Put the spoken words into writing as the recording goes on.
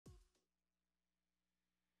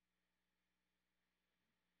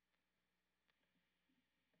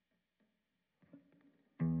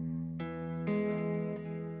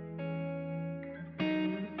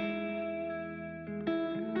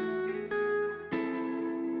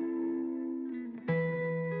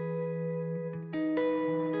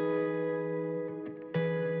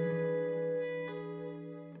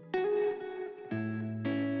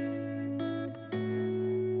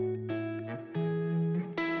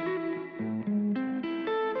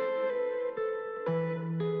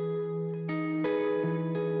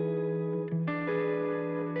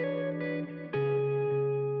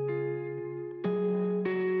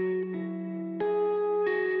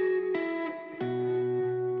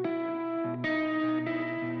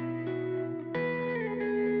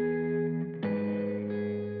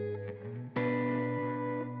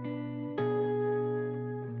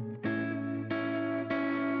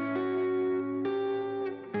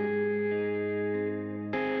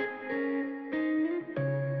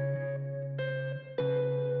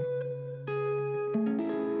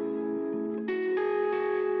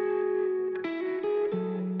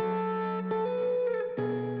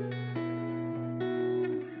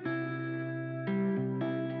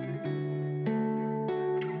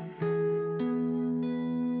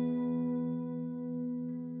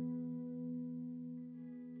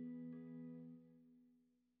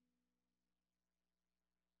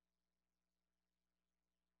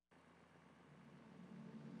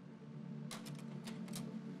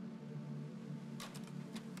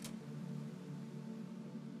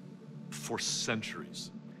For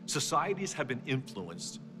centuries, societies have been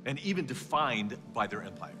influenced and even defined by their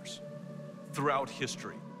empires. Throughout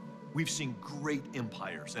history, we've seen great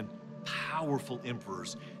empires and powerful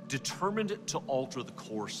emperors determined to alter the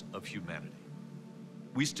course of humanity.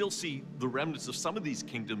 We still see the remnants of some of these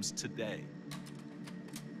kingdoms today.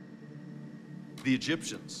 The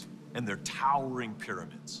Egyptians and their towering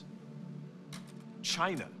pyramids,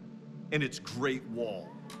 China and its Great Wall,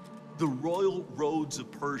 the royal roads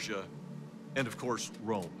of Persia, and of course,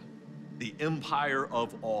 Rome, the empire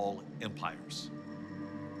of all empires.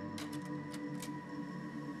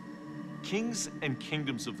 Kings and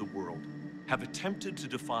kingdoms of the world have attempted to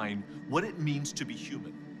define what it means to be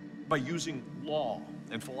human by using law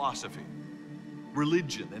and philosophy,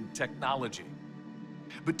 religion and technology.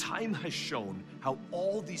 But time has shown how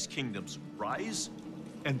all these kingdoms rise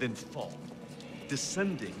and then fall,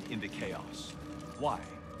 descending into chaos. Why?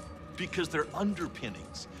 Because their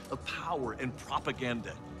underpinnings of power and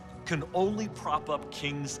propaganda can only prop up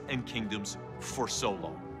kings and kingdoms for so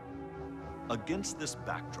long. Against this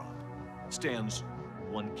backdrop stands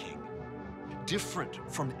one king, different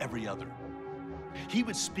from every other. He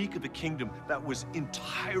would speak of a kingdom that was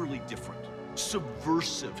entirely different,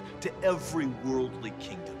 subversive to every worldly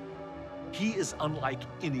kingdom. He is unlike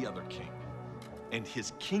any other king, and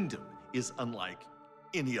his kingdom is unlike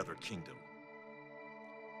any other kingdom.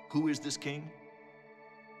 Who is this king?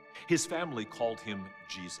 His family called him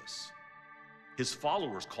Jesus. His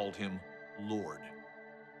followers called him Lord.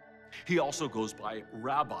 He also goes by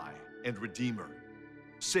Rabbi and Redeemer,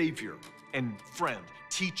 Savior and Friend,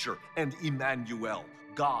 Teacher and Emmanuel,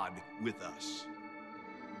 God with us.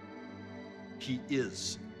 He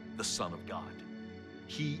is the Son of God.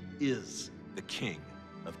 He is the King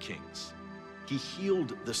of Kings. He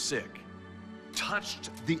healed the sick, touched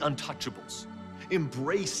the untouchables,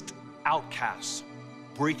 embraced outcasts,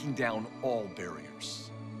 breaking down all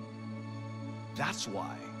barriers. That's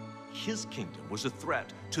why his kingdom was a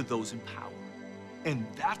threat to those in power. And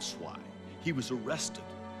that's why he was arrested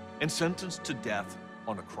and sentenced to death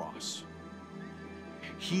on a cross.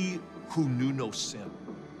 He who knew no sin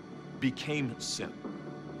became sin,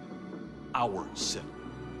 our sin.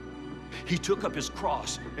 He took up his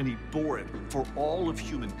cross and he bore it for all of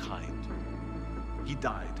humankind. He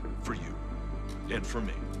died for you and for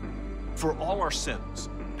me, for all our sins,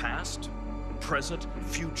 past, present,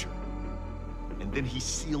 future. And then he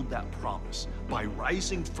sealed that promise by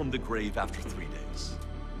rising from the grave after 3 days.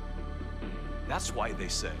 That's why they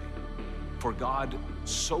say, for God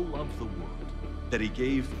so loved the world that he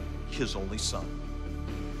gave his only Son,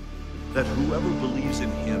 that whoever believes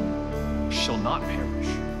in him shall not perish,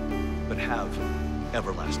 but have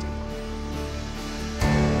everlasting life.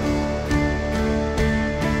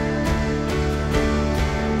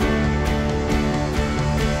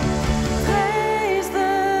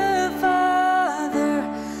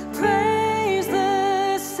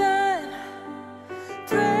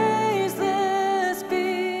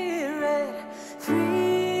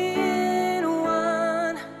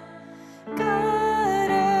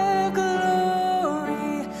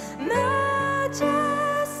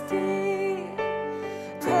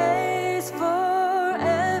 Praise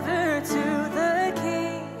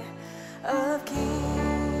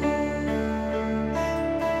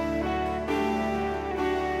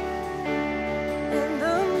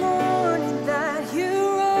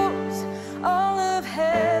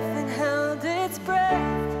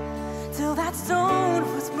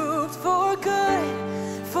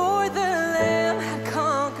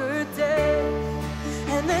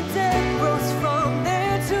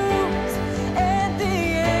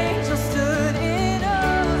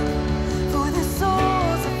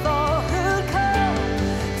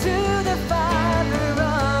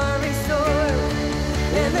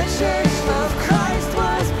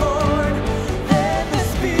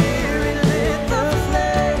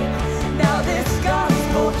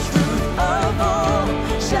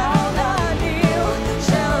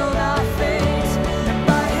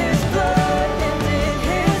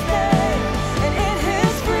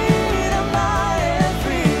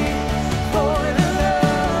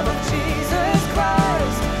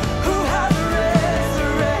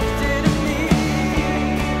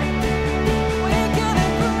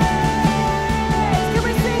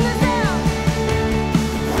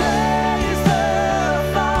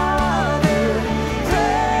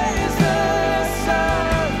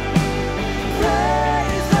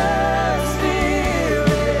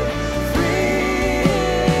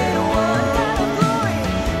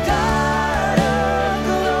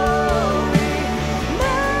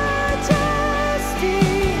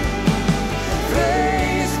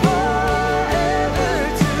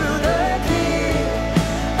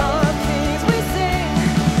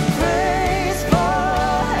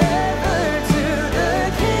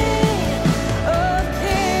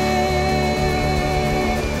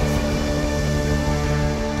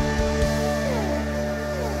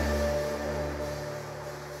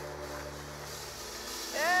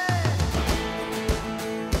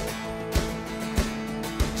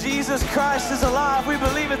Jesus Christ is alive. We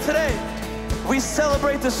believe it today. We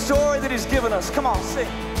celebrate the story that he's given us. Come on, sing.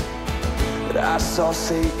 But I saw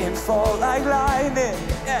Satan fall like lightning,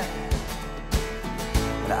 yeah.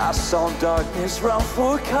 And I saw darkness run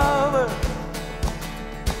for cover.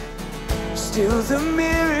 Still the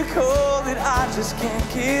miracle that I just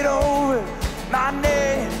can't get over. My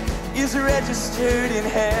name is registered in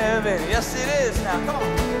heaven. Yes, it is now. Come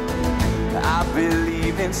on. I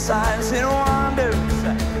believe in signs and wonders.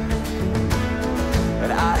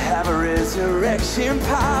 And I have a resurrection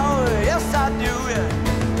power. Yes, I do.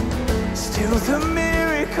 Yeah. Still the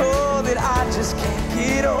miracle that I just can't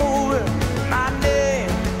get over. My name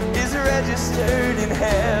is registered in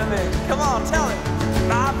heaven. Come on, tell it.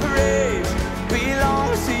 My praise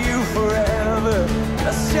belongs to you forever.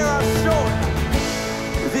 Let's share our story.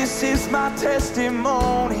 This is my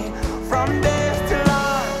testimony from death to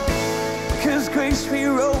life. 'Cause grace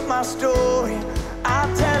rewrote my story. I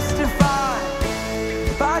testify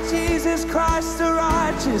by Jesus Christ the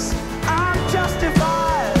righteous. I'm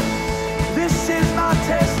justified. This is my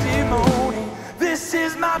testimony. This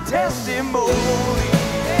is my testimony.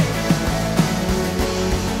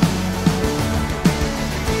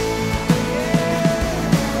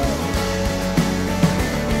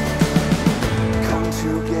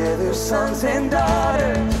 Together, sons and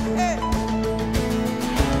daughters,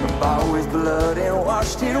 bought with blood and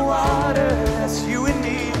washed in water. That's you and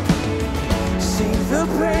me. Sing the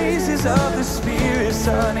praises of the Spirit,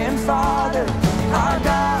 Son and Father. Our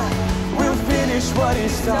God will finish what he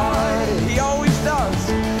started. He always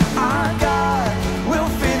does. Our God will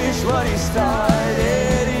finish what he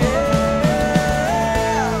started. Yeah.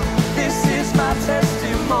 This is my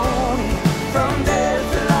testimony from death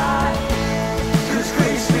to life.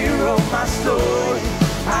 My story,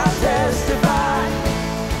 I testify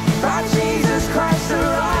by Jesus Christ the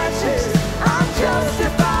righteous. I'm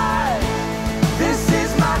justified. This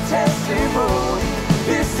is my testimony.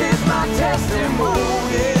 This is my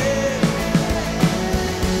testimony.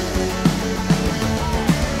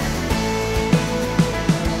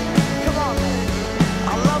 Come on, I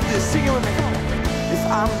love this. Sing it with me. Come on. If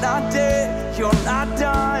I'm not dead, you're not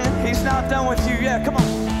done. He's not done with you yet. Come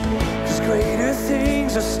on. Greater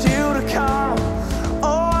things are still to come.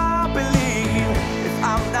 Oh, I believe. If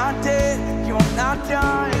I'm not dead, you're not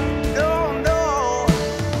done. No, no.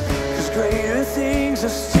 'Cause greater things are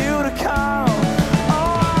still to come.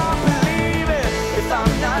 Oh, I believe it. If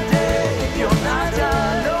I'm not dead, you're not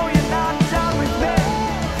done. No, you're not done with me.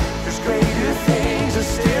 'Cause greater things are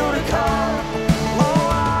still to come. Oh,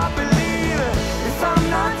 I believe it. If I'm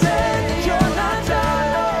not dead, you're not done.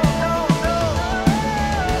 No, no, no.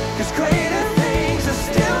 'Cause greater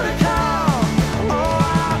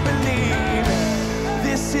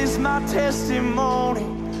testimony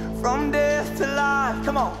from death to life.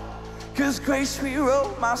 Come on. 'Cause grace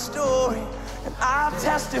rewrote my story. And I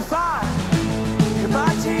testify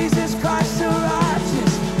by Jesus Christ the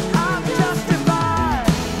righteous. I'm justified.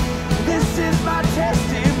 This is my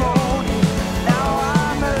testimony. Now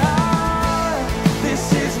I'm alive.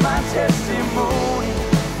 This is my testimony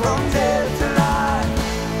from death to life.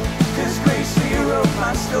 'Cause grace rewrote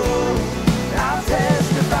my story. I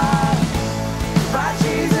testify by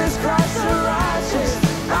Jesus Christ the righteous.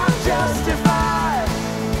 I'm justified.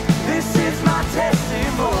 This is my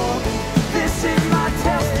testimony. This is my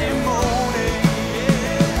testimony.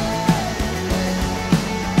 Yeah.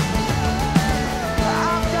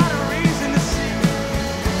 I've got a reason to sing.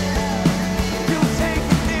 You've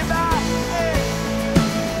taken me by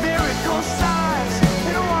miracle signs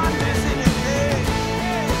and wonders in your name.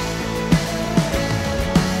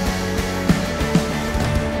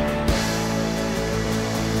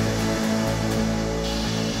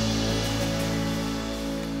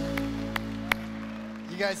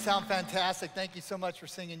 You guys sound fantastic. Thank you so much for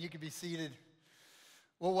singing. You can be seated.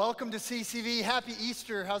 Well, welcome to CCV. Happy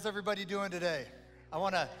Easter. How's everybody doing today? I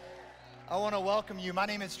want to welcome you. My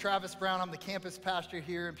name is Travis Brown. I'm the campus pastor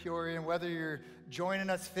here in Peoria. And whether you're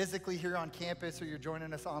joining us physically here on campus or you're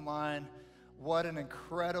joining us online, what an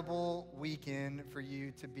incredible weekend for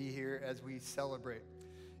you to be here as we celebrate.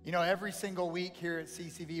 You know, every single week here at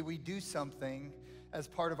CCV, we do something as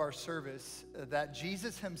part of our service that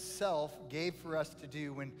Jesus himself gave for us to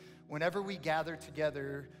do whenever we gather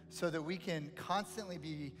together so that we can constantly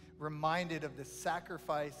be reminded of the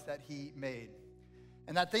sacrifice that he made.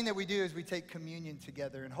 And that thing that we do is we take communion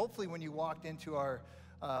together. And hopefully when you walked into our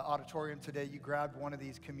auditorium today, you grabbed one of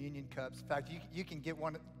these communion cups. In fact, you can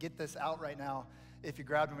get this out right now if you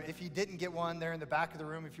grabbed them. If you didn't get one, they're in the back of the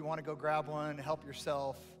room if you want to go grab one, help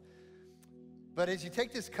yourself. But as you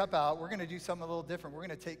take this cup out, we're going to do something a little different. We're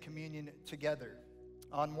going to take communion together.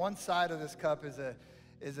 On one side of this cup is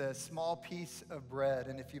a small piece of bread,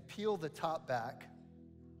 and if you peel the top back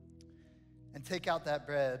and take out that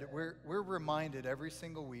bread, we're reminded every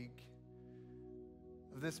single week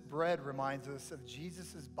of this bread reminds us of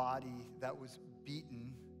Jesus' body that was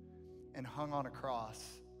beaten and hung on a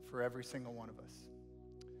cross for every single one of us.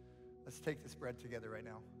 Let's take this bread together right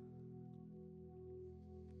now.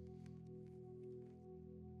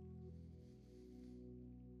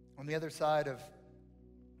 On the other side of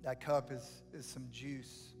that cup is some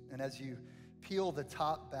juice. And as you peel the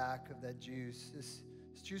top back of that juice, this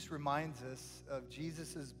juice reminds us of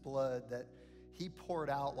Jesus' blood that he poured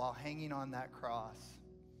out while hanging on that cross,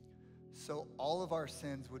 so all of our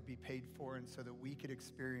sins would be paid for and so that we could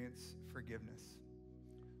experience forgiveness.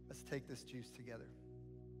 Let's take this juice together.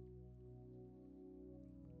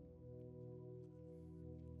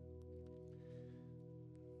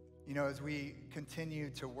 You know, as we continue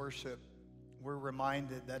to worship, we're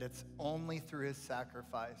reminded that it's only through his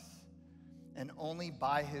sacrifice and only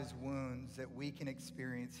by his wounds that we can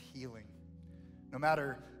experience healing. No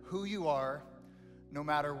matter who you are, no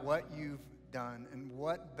matter what you've done, and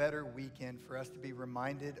what better weekend for us to be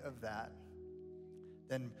reminded of that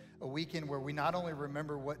than a weekend where we not only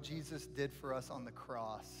remember what Jesus did for us on the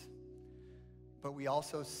cross, but we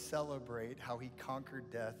also celebrate how he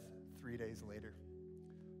conquered death 3 days later.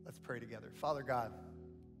 Let's pray together. Father God,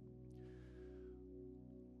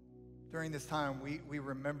 during this time, we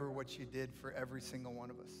remember what you did for every single one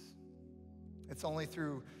of us. It's only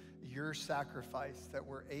through your sacrifice that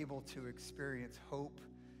we're able to experience hope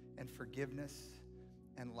and forgiveness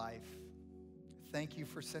and life. Thank you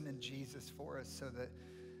for sending Jesus for us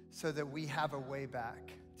so that we have a way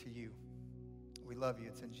back to you. We love you.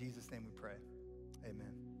 It's in Jesus' name we pray.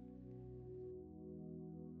 Amen.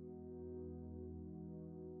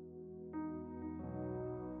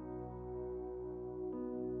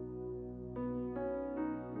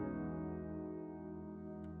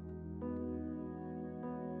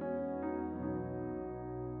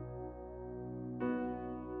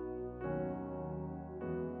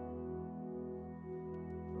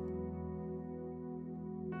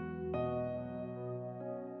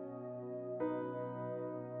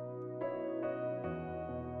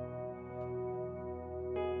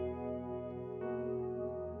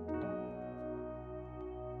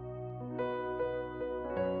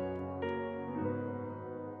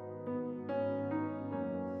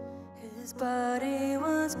 His body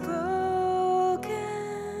was broken,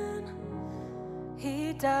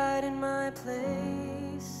 he died in my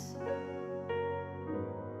place.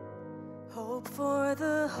 Hope for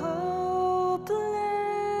the hopeless,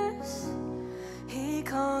 he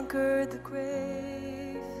conquered the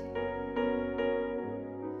grave.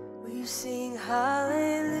 We sing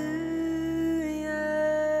hallelujah,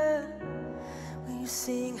 we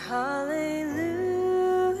sing hallelujah.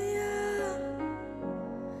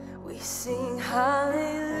 We sing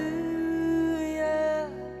hallelujah,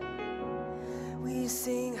 we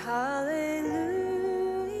sing hallelujah,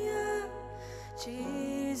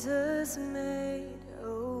 Jesus made a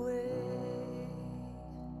way.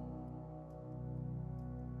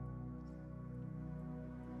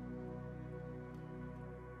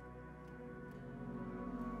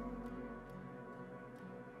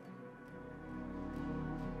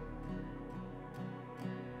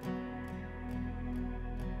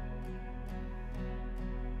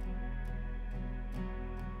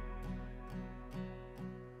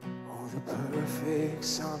 The perfect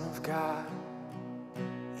Son of God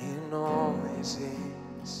in all his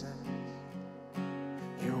innocence.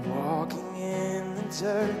 You're walking in the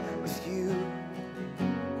dirt with you.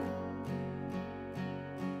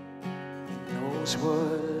 He knows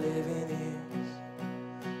what living is.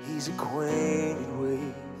 He's acquainted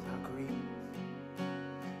with our grief.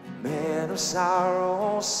 Man of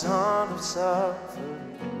sorrow, son of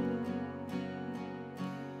suffering.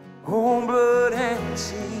 Oh, blood and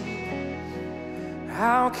sea.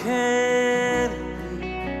 How can it be?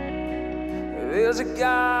 There's a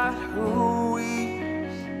God who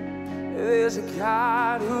weeps, there's a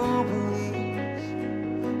God who believes.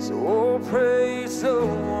 So oh, praise the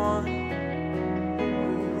one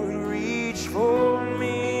who would reach for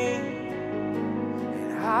me,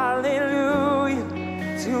 and hallelujah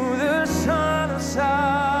to the Son of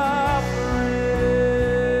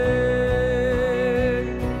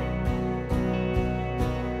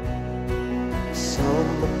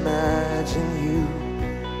imagine you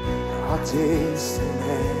are distant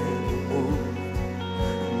and you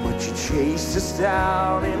moved, but you chased us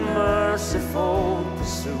down in merciful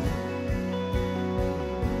pursuit.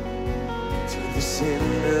 To the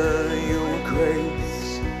sinner you were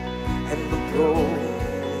grace, and the broken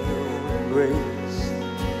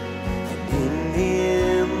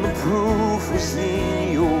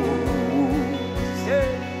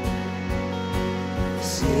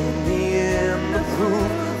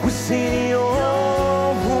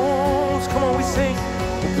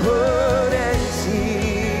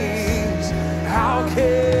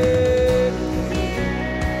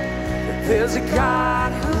There's a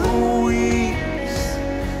God who weeps,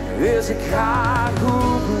 there's a God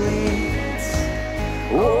who bleeds.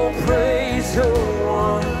 Oh, praise the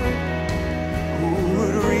one who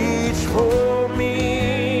would reach for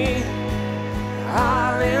me.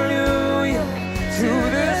 Hallelujah to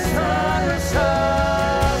the Son of suffering.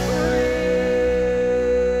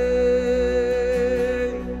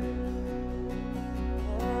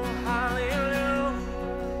 Oh, hallelujah.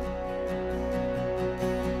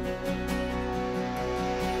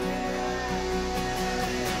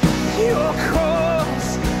 Your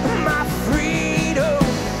cross, my freedom,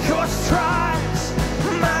 your stripes,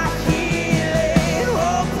 my healing.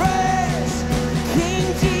 Oh, praise King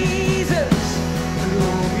Jesus.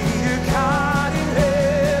 Glory to God in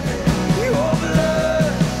heaven. Your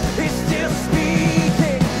blood is still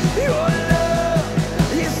speaking. Your love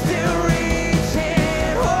is still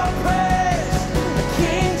reaching. Oh, praise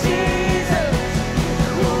King Jesus.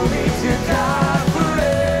 Glory to God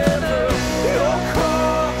forever. Your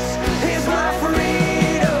cross is my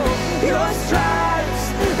freedom. Your stripes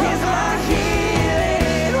is my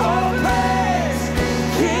healing. Oh, praise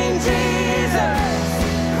King Jesus.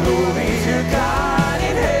 Glory to God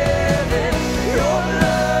in heaven. Your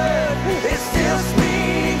blood is still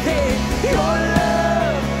speaking. Your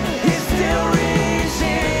love is still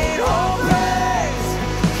reaching. Oh, praise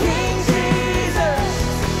King Jesus.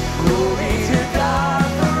 Glory to God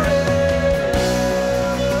forever.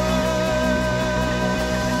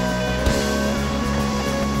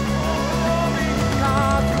 Glory to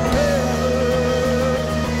God forever.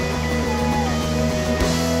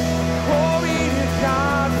 Glory to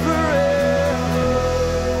God forever.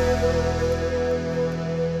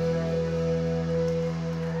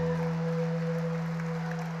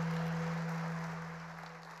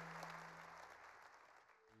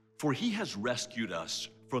 For he has rescued us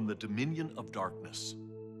from the dominion of darkness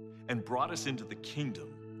and brought us into the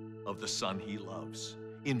kingdom of the Son he loves,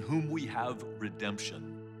 in whom we have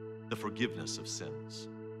redemption, the forgiveness of sins.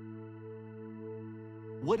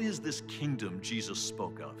 What is this kingdom Jesus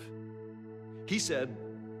spoke of? He said,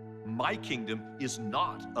 "My kingdom is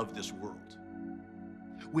not of this world."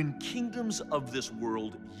 When kingdoms of this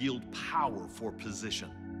world yield power for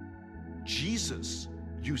position, Jesus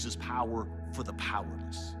uses power for the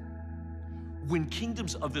powerless. When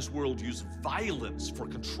kingdoms of this world use violence for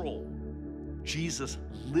control, Jesus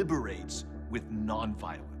liberates with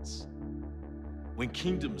nonviolence. When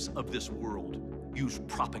kingdoms of this world use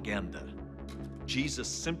propaganda, Jesus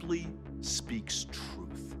simply speaks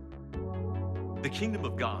truth. The kingdom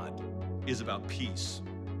of God is about peace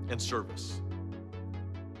and service.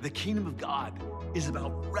 The kingdom of God is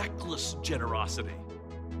about reckless generosity.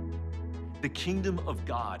 The kingdom of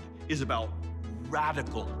God is about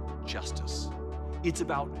radical justice. It's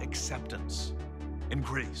about acceptance and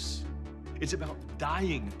grace. It's about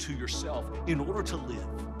dying to yourself in order to live.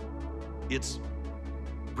 It's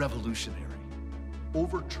revolutionary,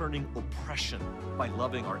 overturning oppression by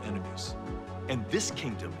loving our enemies. And this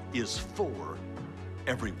kingdom is for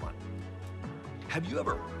everyone. Have you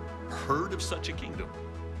ever heard of such a kingdom?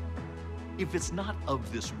 If it's not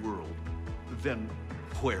of this world, then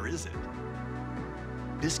where is it?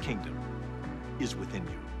 This kingdom is within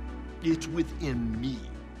you. It's within me.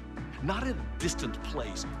 Not in a distant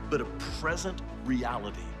place, but a present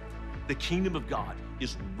reality. The kingdom of God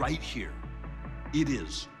is right here. It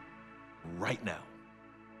is right now.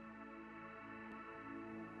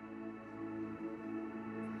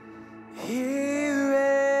 Here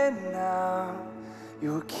and now,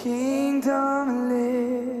 your kingdom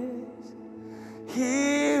lives.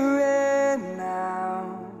 Here and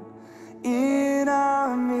now, in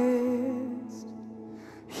our midst.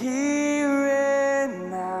 Here and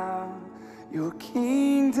now, your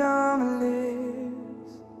kingdom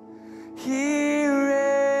lives. Here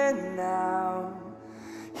and now,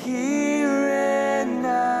 here and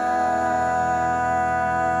now.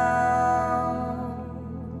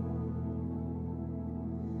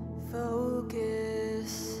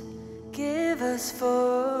 Focus, give us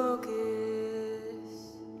focus,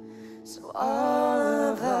 so all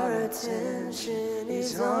of our attention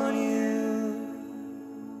is on you.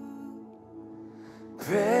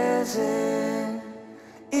 Present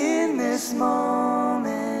in this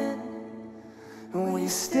moment, we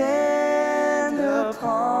stand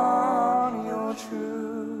upon your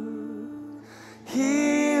truth.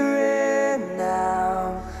 Here and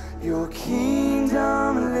now, your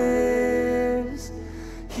kingdom lives.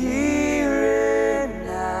 Here and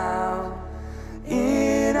now,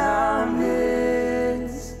 in our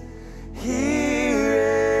midst. Here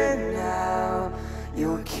and now,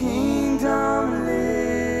 your kingdom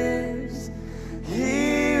lives.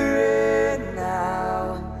 Here and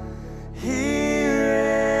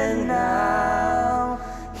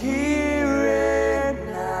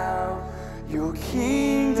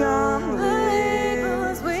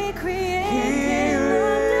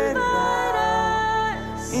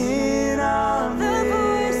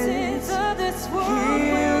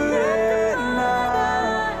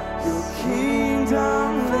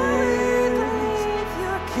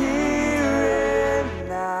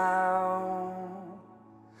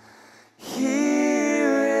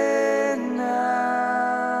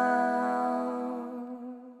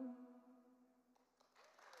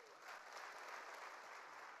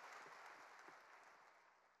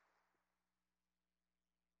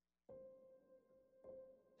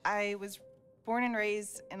I was born and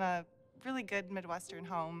raised in a really good Midwestern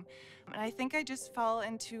home, and I think I just fell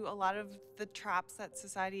into a lot of the traps that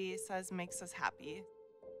society says makes us happy.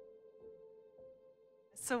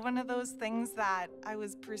 So one of those things that I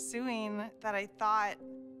was pursuing that I thought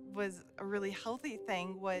was a really healthy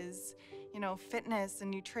thing was, fitness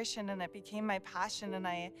and nutrition, and it became my passion, and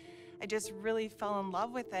I just really fell in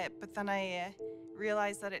love with it, but then I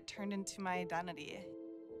realized that it turned into my identity.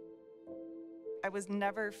 I was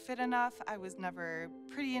never fit enough, I was never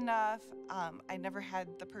pretty enough, I never had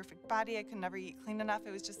the perfect body, I could never eat clean enough.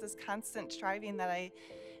 It was just this constant striving that I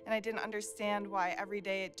didn't understand why every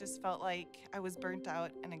day it just felt like I was burnt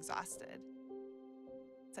out and exhausted.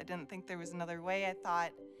 I didn't think there was another way. I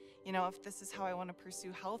thought, if this is how I want to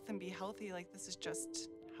pursue health and be healthy, like this is just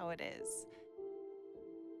how it is.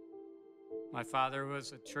 My father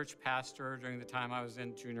was a church pastor during the time I was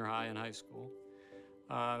in junior high and high school.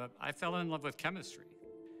 I fell in love with chemistry.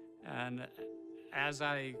 And as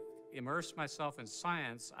I immersed myself in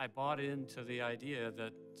science, I bought into the idea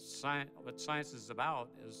that what science is about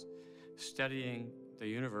is studying the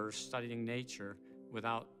universe, studying nature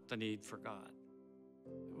without the need for God.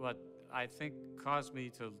 What I think caused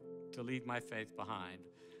me to leave my faith behind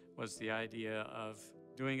was the idea of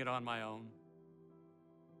doing it on my own,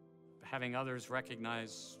 having others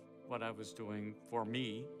recognize what I was doing for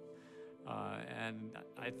me. And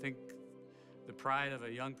I think the pride of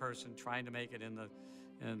a young person trying to make it in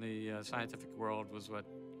the scientific world was what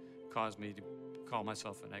caused me to call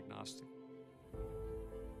myself an agnostic.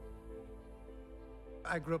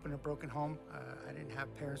 I grew up in a broken home. I didn't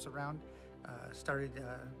have parents around. Started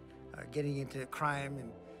getting into crime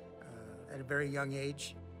and at a very young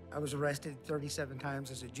age. I was arrested 37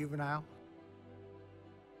 times as a juvenile.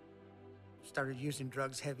 Started using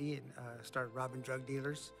drugs heavy and started robbing drug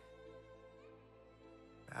dealers.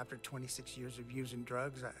 After 26 years of using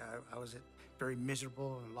drugs, I was very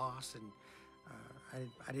miserable and lost, and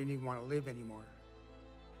I didn't even want to live anymore.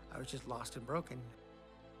 I was just lost and broken.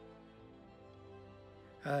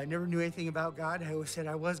 I never knew anything about God. I always said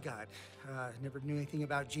I was God. Never knew anything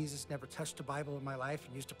about Jesus, never touched a Bible in my life,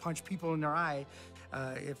 and used to punch people in their eye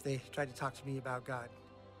if they tried to talk to me about God.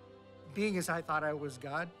 Being as I thought I was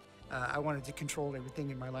God, I wanted to control everything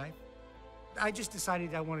in my life. I just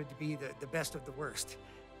decided I wanted to be the best of the worst.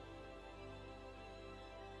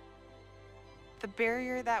 The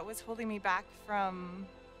barrier that was holding me back from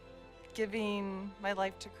giving my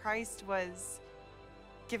life to Christ was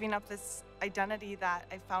giving up this identity that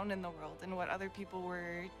I found in the world and what other people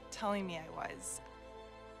were telling me I was.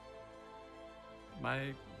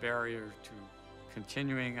 My barrier to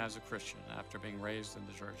continuing as a Christian after being raised in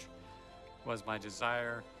the church was my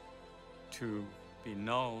desire to be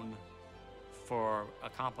known for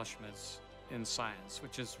accomplishments in science,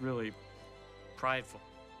 which is really prideful.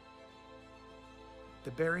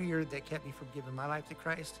 The barrier that kept me from giving my life to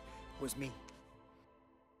Christ was me.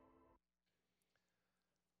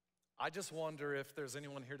 I just wonder if there's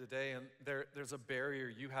anyone here today and there's a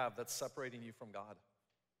barrier you have that's separating you from God.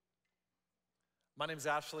 My name's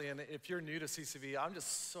Ashley, and if you're new to CCV, I'm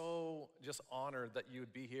just so honored that you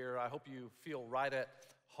would be here. I hope you feel right at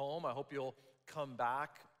home. I hope you'll come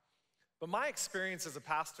back. But my experience as a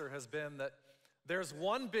pastor has been that there's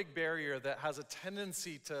one big barrier that has a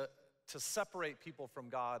tendency to separate people from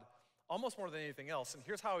God almost more than anything else. And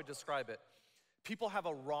here's how I would describe it. People have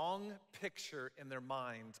a wrong picture in their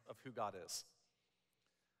mind of who God is.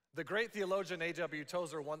 The great theologian A.W.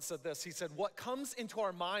 Tozer once said this. He said, what comes into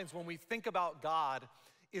our minds when we think about God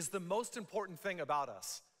is the most important thing about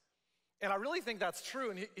us. And I really think that's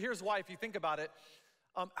true, and here's why if you think about it.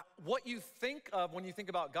 What you think of when you think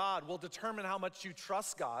about God will determine how much you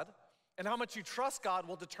trust God, and how much you trust God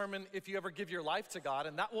will determine if you ever give your life to God,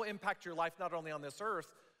 and that will impact your life not only on this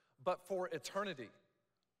earth, but for eternity.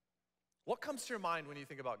 What comes to your mind when you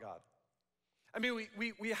think about God? I mean,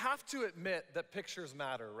 we have to admit that pictures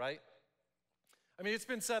matter, right? I mean, it's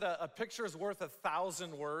been said a picture is worth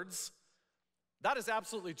 1,000 words. That is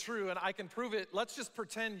absolutely true, and I can prove it. Let's just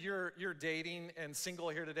pretend you're dating and single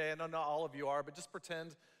here today. I know not all of you are, but just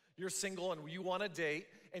pretend you're single and you want to date,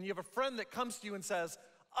 and you have a friend that comes to you and says,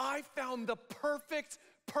 I found the perfect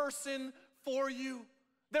person for you.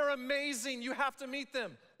 They're amazing. You have to meet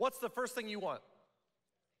them. What's the first thing you want?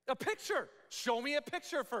 A picture. Show me a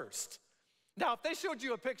picture first. Now, if they showed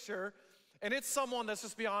you a picture, and it's someone, let's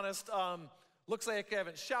just be honest, looks like they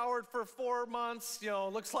haven't showered for 4 months,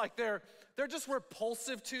 looks like they're just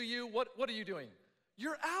repulsive to you, what are you doing?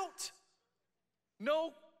 You're out.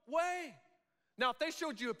 No way. Now, if they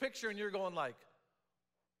showed you a picture and you're going like,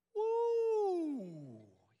 ooh,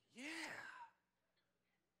 yeah.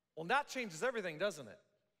 Well, that changes everything, doesn't it?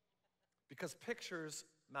 because pictures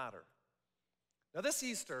matter. Now, this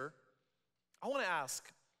Easter, I want to ask,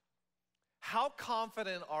 how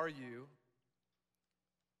confident are you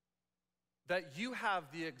that you have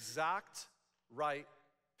the exact right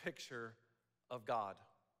picture of God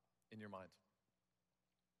in your mind?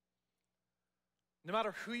 No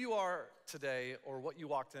matter who you are today or what you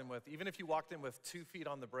walked in with, even if you walked in with 2 feet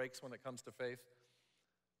on the brakes when it comes to faith,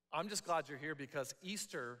 I'm just glad you're here because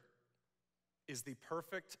Easter is the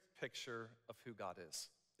perfect picture of who God is.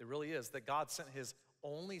 It really is, that God sent his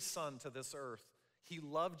only son to this earth. He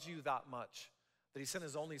loved you that much that he sent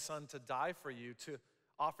his only son to die for you, to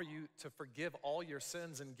offer you to forgive all your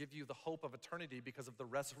sins and give you the hope of eternity because of the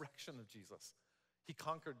resurrection of Jesus. He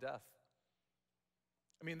conquered death.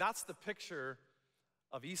 I mean, that's the picture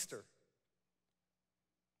of Easter.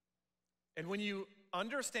 And when you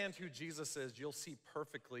understand who Jesus is, you'll see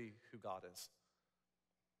perfectly who God is.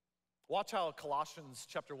 Watch how Colossians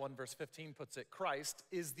chapter 1, verse 15 puts it. Christ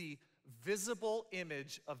is the visible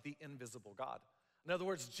image of the invisible God. In other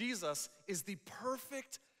words, Jesus is the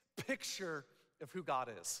perfect picture of who God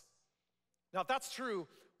is. Now, if that's true,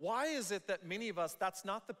 why is it that many of us, that's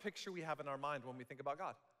not the picture we have in our mind when we think about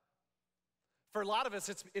God? For a lot of us,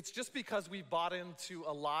 it's just because we bought into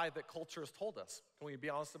a lie that culture has told us. Can we be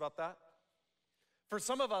honest about that? For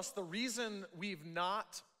some of us, the reason we've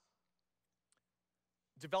not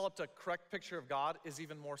developed a correct picture of God is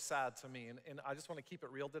even more sad to me. And I just want to keep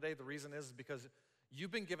it real today. The reason is because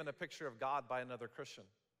you've been given a picture of God by another Christian.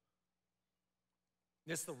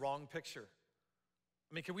 It's the wrong picture.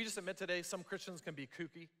 I mean, can we just admit today some Christians can be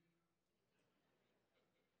kooky?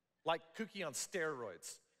 Like kooky on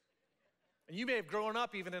steroids. And you may have grown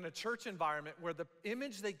up even in a church environment where the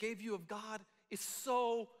image they gave you of God is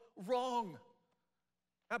so wrong.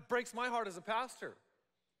 That breaks my heart as a pastor.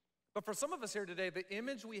 But for some of us here today, the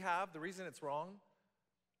image we have, the reason it's wrong,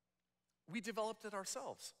 we developed it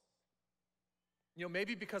ourselves. You know,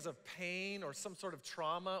 maybe because of pain or some sort of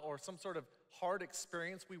trauma or some sort of hard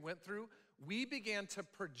experience we went through, we began to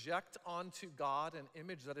project onto God an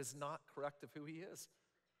image that is not correct of who he is.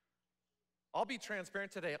 I'll be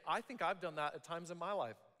transparent today. I think I've done that at times in my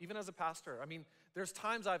life, even as a pastor. I mean, there's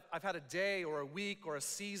times I've had a day or a week or a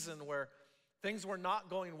season where things were not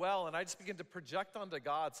going well, and I just begin to project onto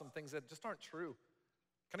God some things that just aren't true.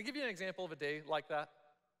 Can I give you an example of a day like that?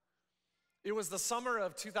 It was the summer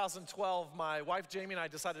of 2012. My wife, Jamie, and I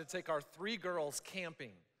decided to take our 3 girls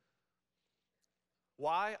camping.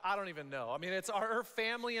 Why? I don't even know. I mean, it's her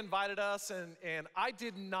family invited us, and I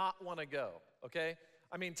did not want to go, okay?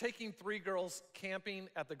 I mean, taking 3 girls camping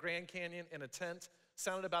at the Grand Canyon in a tent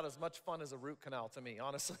sounded about as much fun as a root canal to me,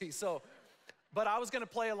 honestly. But I was gonna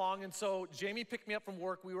play along, and so Jamie picked me up from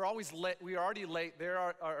work. We were always late. We were already late.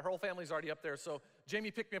 Her whole family's already up there. So Jamie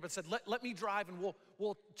picked me up and said, let me drive, and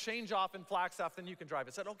we'll change off in Flagstaff, then you can drive.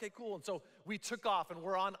 I said, okay, cool. And so we took off, and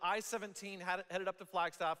we're on I-17, headed up to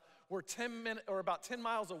Flagstaff. We're about 10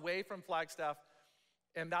 miles away from Flagstaff,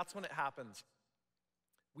 and that's when it happened.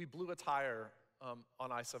 We blew a tire on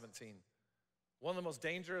I-17. One of the most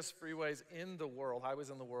dangerous freeways in the world, highways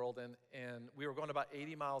in the world, and we were going about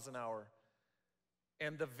 80 miles an hour.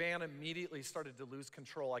 And the van immediately started to lose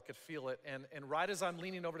control. I could feel it. And right as I'm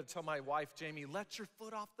leaning over to tell my wife, Jamie, let your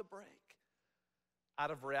foot off the brake. Out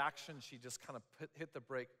of reaction, she just kind of hit the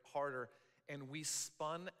brake harder, and we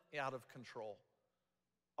spun out of control.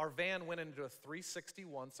 Our van went into a 360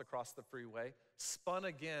 once across the freeway, spun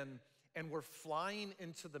again, and we're flying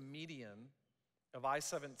into the median of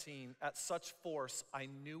I-17 at such force, I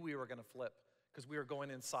knew we were gonna flip because we were going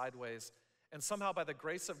in sideways. And somehow by the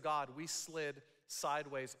grace of God, we slid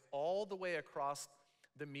sideways all the way across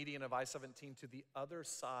the median of I-17 to the other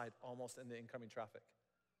side, almost in the incoming traffic.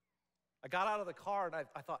 I got out of the car and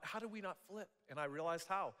I thought, how did we not flip? And I realized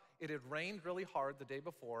how. It had rained really hard the day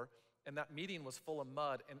before, and that median was full of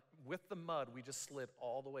mud, and with the mud, we just slid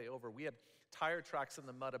all the way over. We had tire tracks in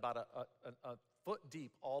the mud about a foot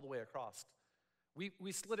deep all the way across.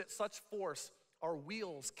 We slid at such force, our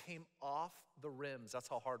wheels came off the rims. That's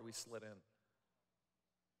how hard we slid in.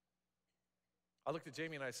 I looked at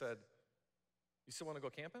Jamie and I said, you still want to go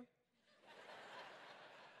camping?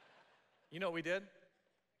 You know what we did?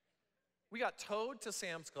 We got towed to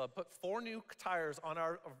Sam's Club, put 4 new tires on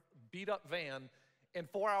our beat up van, and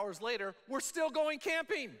 4 hours later, we're still going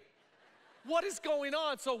camping. What is going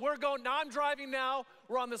on? So I'm driving now.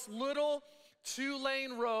 We're on this little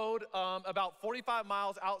 2-lane road, about 45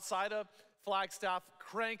 miles outside of Flagstaff,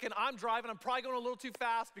 cranking. I'm driving, I'm probably going a little too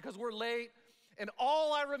fast because we're late. And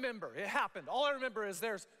all I remember is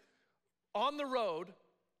there's on the road,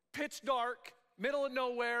 pitch dark, middle of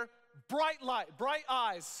nowhere, bright light, bright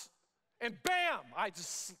eyes, and bam, I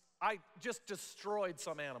just I just destroyed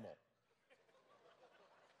some animal.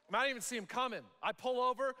 I didn't even see him coming. I pull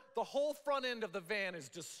over, the whole front end of the van is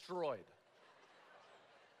destroyed.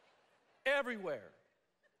 Everywhere.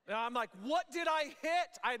 Now I'm like, what did I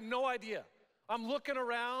hit? I had no idea. I'm looking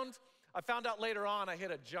around. I found out later on I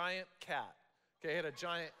hit a giant cat. Okay, I hit a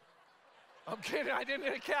giant, I'm kidding, I didn't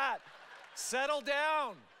hit a cat. Settle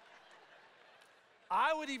down.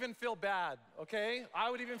 I would even feel bad, okay? I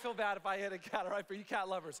would even feel bad if I hit a cat, all right, for you cat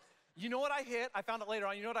lovers. You know what I hit? I found out later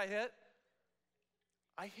on, you know what I hit?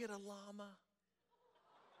 I hit a llama.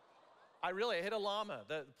 I hit a llama.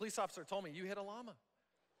 The police officer told me, you hit a llama.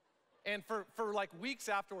 And for like weeks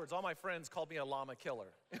afterwards, all my friends called me a llama killer.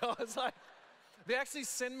 You know, it's like, they actually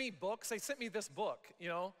send me books. They sent me this book, you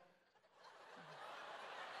know.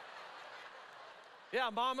 Yeah,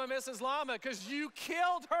 Mama Mrs. Llama, because you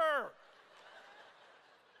killed her.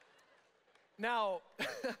 Now,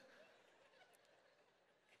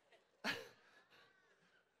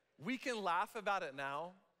 we can laugh about it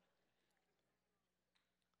now,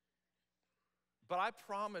 but I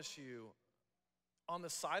promise you, on the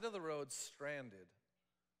side of the road, stranded,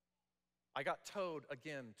 I got towed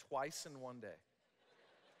again twice in one day.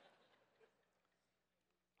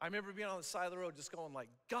 I remember being on the side of the road just going like,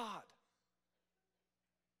 God,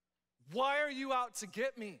 why are you out to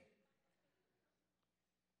get me?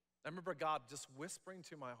 I remember God just whispering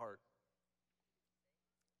to my heart,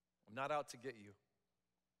 I'm not out to get you.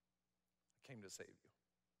 I came to save you.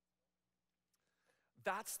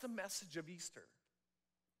 That's the message of Easter.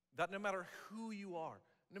 That no matter who you are,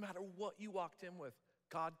 no matter what you walked in with,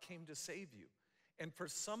 God came to save you. And for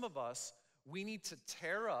some of us, we need to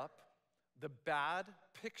tear up the bad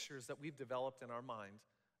pictures that we've developed in our mind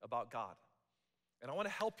about God. And I want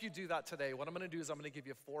to help you do that today. What I'm going to do is I'm going to give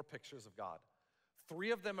you 4 pictures of God.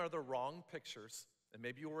 3 of them are the wrong pictures, and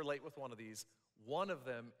maybe you'll relate with one of these. 1 of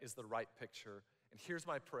them is the right picture. And here's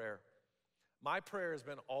my prayer. My prayer has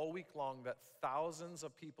been all week long that thousands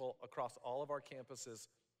of people across all of our campuses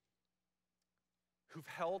who've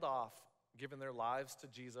held off giving their lives to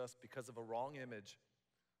Jesus because of a wrong image,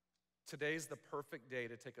 today's the perfect day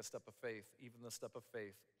to take a step of faith, even the step of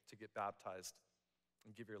faith to get baptized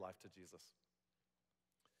and give your life to Jesus.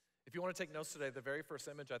 If you want to take notes today, the very first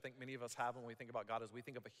image I think many of us have when we think about God is we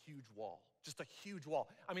think of a huge wall, just a huge wall.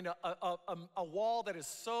 I mean, a wall that is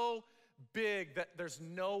so big that there's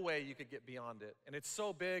no way you could get beyond it. And it's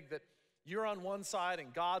so big that you're on one side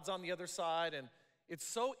and God's on the other side, and it's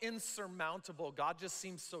so insurmountable, God just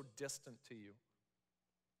seems so distant to you.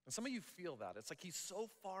 And some of you feel that. It's like he's so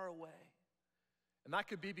far away. And that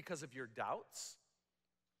could be because of your doubts.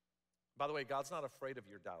 By the way, God's not afraid of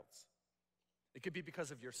your doubts. It could be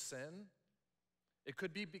because of your sin. It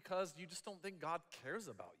could be because you just don't think God cares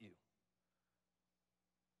about you.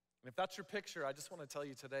 And if that's your picture, I just want to tell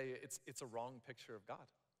you today, it's a wrong picture of God.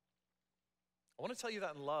 I want to tell you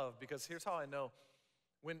that in love because here's how I know.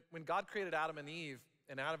 When God created Adam and Eve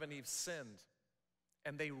sinned,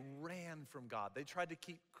 and they ran from God. They tried to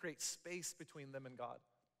create space between them and God.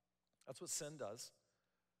 That's what sin does.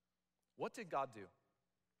 What did God do?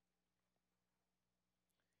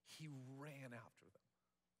 He ran after them.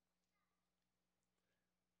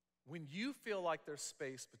 When you feel like there's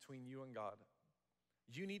space between you and God,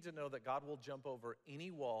 you need to know that God will jump over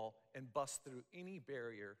any wall and bust through any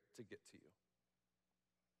barrier to get to you.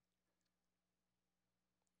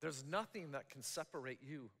 There's nothing that can separate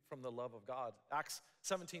you from the love of God. Acts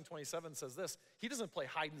 17:27 says this, he doesn't play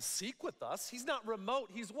hide and seek with us. He's not remote.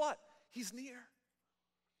 He's what? He's near.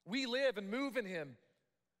 We live and move in him.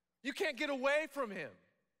 You can't get away from him.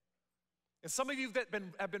 And some of you that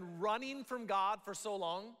have been running from God for so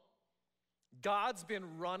long, God's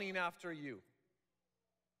been running after you.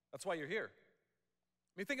 That's why you're here.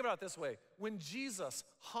 I mean, think about it this way. When Jesus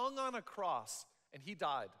hung on a cross and he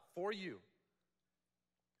died for you,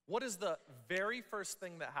 what is the very first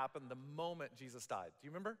thing that happened the moment Jesus died? Do you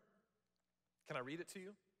remember? Can I read it to you?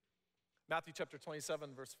 Matthew chapter 27,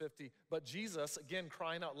 verse 50. But Jesus, again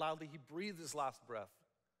crying out loudly, he breathed his last breath.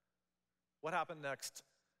 What happened next?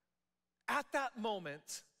 At that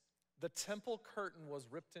moment, the temple curtain was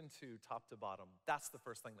ripped in two, top to bottom. That's the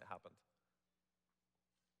first thing that happened.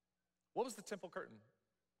 What was the temple curtain?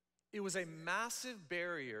 It was a massive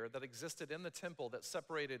barrier that existed in the temple that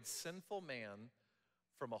separated sinful man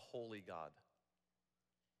from a holy God.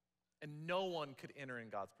 And no one could enter in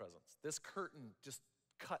God's presence. This curtain just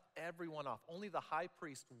cut everyone off. Only the high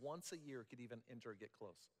priest once a year could even enter, get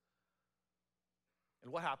close.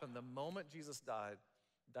 And what happened? The moment Jesus died,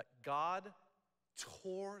 that God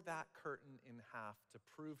tore that curtain in half to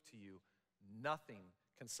prove to you nothing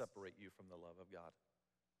can separate you from the love of God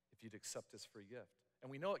if you'd accept his free gift. And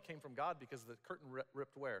we know it came from God because the curtain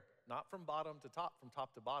ripped where? Not from bottom to top, from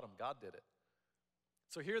top to bottom. God did it.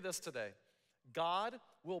 So hear this today. God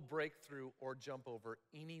will break through or jump over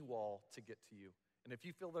any wall to get to you. And if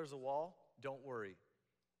you feel there's a wall, don't worry.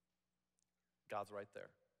 God's right there.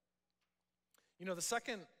 You know, the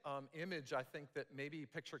second image I think that maybe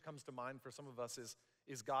picture comes to mind for some of us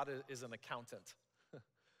is God is an accountant.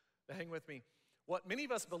 Hang with me. What many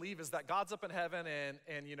of us believe is that God's up in heaven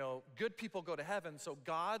and you know, good people go to heaven. So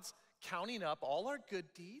God's counting up all our good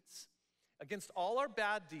deeds against all our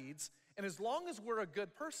bad deeds. And as long as we're a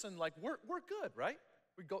good person, like we're good, right?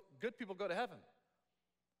 Good people go to heaven.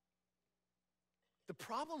 The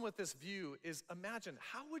problem with this view is, imagine,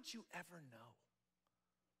 how would you ever know?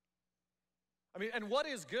 I mean, and what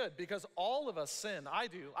is good? Because all of us sin. I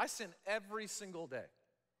do. I sin every single day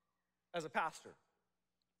as a pastor.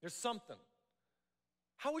 There's something.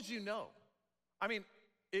 How would you know? I mean,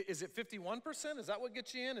 is it 51%? Is that what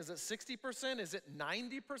gets you in? Is it 60%? Is it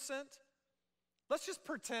 90%? Let's just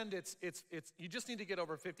pretend it's you just need to get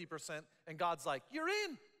over 50%, and God's like, you're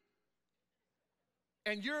in.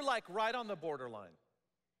 And you're like right on the borderline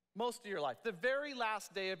most of your life. The very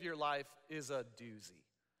last day of your life is a doozy.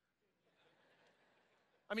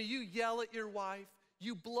 I mean, you yell at your wife,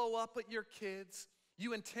 you blow up at your kids,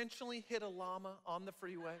 you intentionally hit a llama on the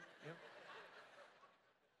freeway. You know?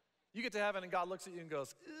 You get to heaven and God looks at you and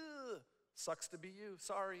goes, ugh, sucks to be you,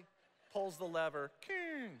 sorry. Pulls the lever,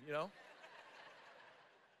 king, you know?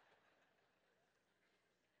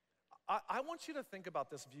 I want you to think about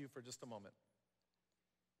this view for just a moment.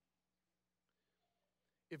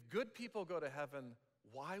 If good people go to heaven,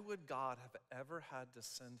 why would God have ever had to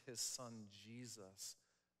send his son Jesus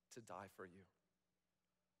to die for you?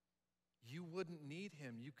 You wouldn't need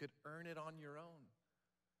him. You could earn it on your own.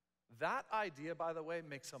 That idea, by the way,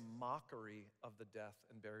 makes a mockery of the death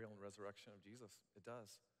and burial and resurrection of Jesus. It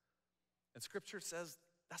does. And Scripture says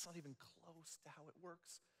that's not even close to how it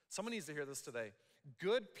works. Someone needs to hear this today.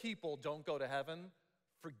 Good people don't go to heaven.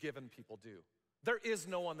 Forgiven people do. There is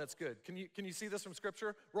no one that's good. Can you see this from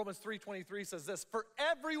Scripture? Romans 3:23 says this, for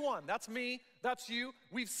everyone, that's me, that's you,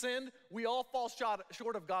 we've sinned, we all fall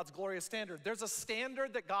short of God's glorious standard. There's a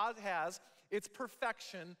standard that God has, it's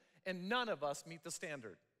perfection, and none of us meet the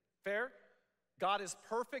standard. Fair? God is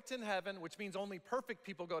perfect in heaven, which means only perfect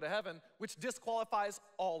people go to heaven, which disqualifies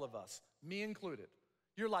all of us, me included.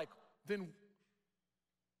 You're like, then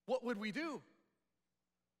what would we do?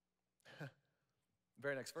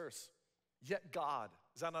 Very next verse. Yet God,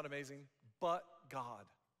 is that not amazing? But God,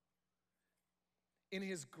 in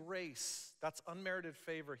his grace, that's unmerited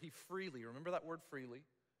favor, he freely, remember that word freely,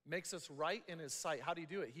 makes us right in his sight. How do you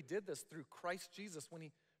do it? He did this through Christ Jesus when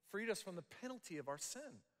he freed us from the penalty of our sin.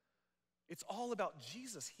 It's all about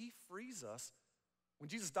Jesus. He frees us. When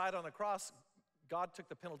Jesus died on the cross, God took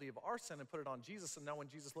the penalty of our sin and put it on Jesus. And now when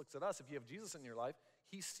Jesus looks at us, if you have Jesus in your life,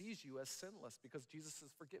 he sees you as sinless because Jesus has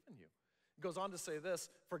forgiven you. It goes on to say this,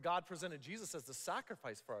 for God presented Jesus as the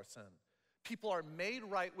sacrifice for our sin. People are made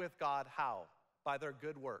right with God, how? By their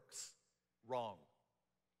good works. Wrong.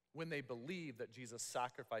 When they believe that Jesus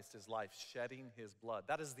sacrificed his life, shedding his blood.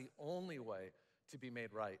 That is the only way to be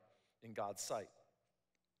made right in God's sight.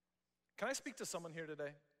 Can I speak to someone here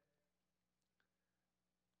today?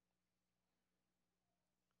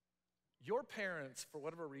 Your parents, for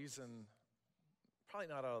whatever reason, probably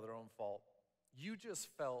not out of their own fault, you just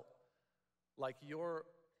felt like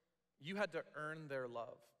you had to earn their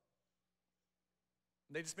love.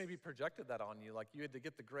 They just maybe projected that on you, like you had to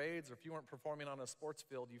get the grades, or if you weren't performing on a sports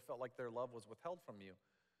field, you felt like their love was withheld from you.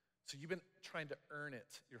 So you've been trying to earn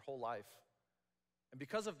it your whole life. And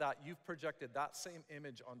because of that, you've projected that same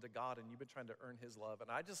image onto God, and you've been trying to earn his love.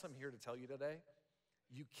 And I just am here to tell you today,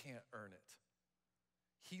 you can't earn it.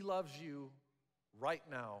 He loves you right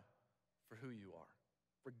now for who you are,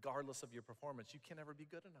 regardless of your performance. You can never be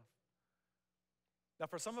good enough. Now,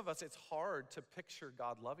 for some of us, it's hard to picture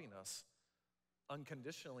God loving us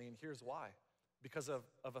unconditionally, and here's why. Because of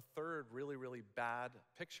a third really, really bad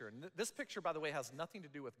picture. And this picture, by the way, has nothing to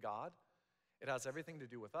do with God. It has everything to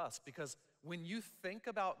do with us. Because when you think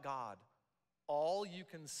about God, all you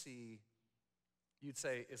can see, you'd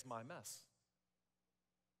say, is my mess.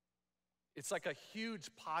 It's like a huge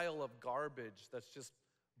pile of garbage that's just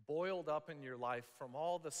boiled up in your life from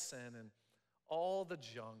all the sin and all the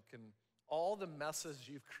junk and all the messes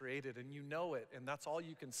you've created, and you know it, and that's all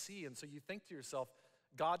you can see. And so you think to yourself,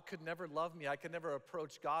 God could never love me. I could never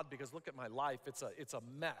approach God because look at my life. It's a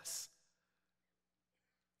mess.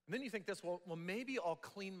 And then you think this, well, maybe I'll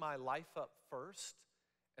clean my life up first,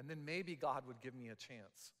 and then maybe God would give me a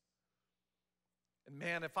chance. And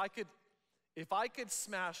man, if I could If I could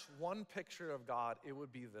smash one picture of God, it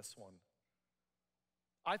would be this one.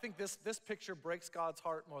 I think this picture breaks God's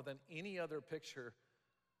heart more than any other picture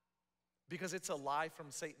because it's a lie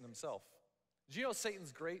from Satan himself. Do you know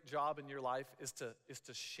Satan's great job in your life is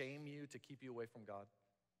to shame you, to keep you away from God?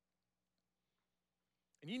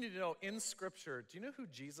 And you need to know, in Scripture, do you know who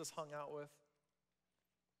Jesus hung out with?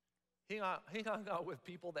 He hung out with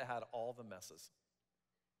people that had all the messes.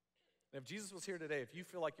 And if Jesus was here today, if you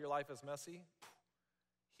feel like your life is messy,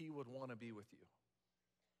 he would want to be with you.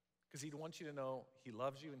 Because he'd want you to know he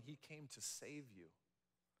loves you and he came to save you.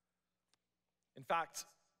 In fact,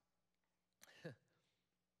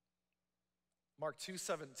 Mark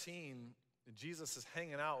 2:17, Jesus is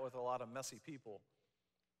hanging out with a lot of messy people.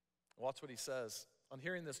 Watch what he says. On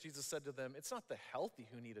hearing this, Jesus said to them, "It's not the healthy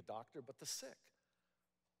who need a doctor, but the sick.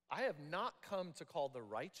 I have not come to call the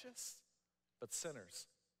righteous, but sinners."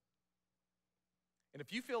 And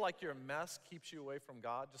if you feel like your mess keeps you away from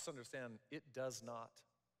God, just understand it does not.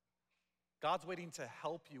 God's waiting to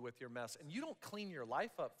help you with your mess. And you don't clean your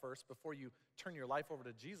life up first before you turn your life over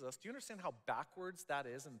to Jesus. Do you understand how backwards that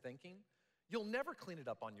is in thinking? You'll never clean it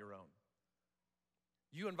up on your own.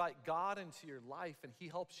 You invite God into your life and he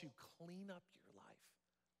helps you clean up your life.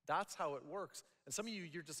 That's how it works. And some of you,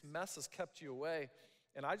 your just mess has kept you away.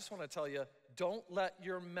 And I just want to tell you, don't let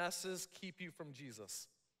your messes keep you from Jesus.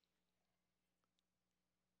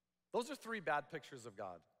 Those are three bad pictures of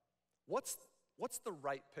God. What's the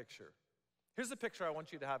right picture? Here's the picture I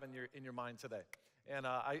want you to have in your mind today. And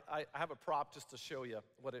I have a prop just to show you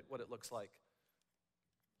what it looks like.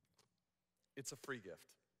 It's a free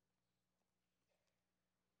gift.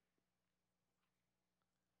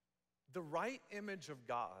 The right image of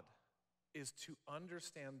God is to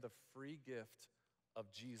understand the free gift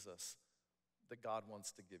of Jesus that God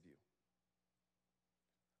wants to give you.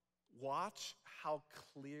 Watch how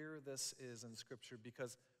clear this is in Scripture,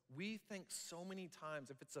 because we think so many times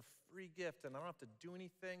if it's a free gift and I don't have to do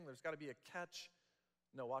anything, there's got to be a catch.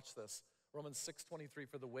 No, watch this. Romans 6:23,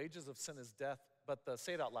 for the wages of sin is death, but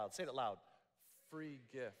say it out loud, free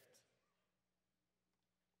gift.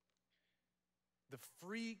 The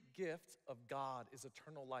free gift of God is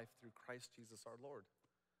eternal life through Christ Jesus our Lord.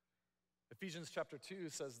 Ephesians chapter 2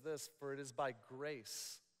 says this, for it is by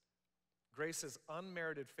grace. Grace is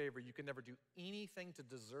unmerited favor. You can never do anything to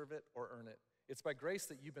deserve it or earn it. It's by grace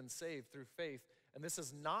that you've been saved through faith. And this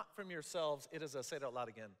is not from yourselves. It is say it out loud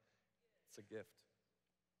again. It's a gift.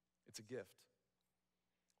 It's a gift.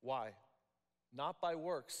 Why? Not by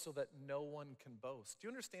works so that no one can boast. Do you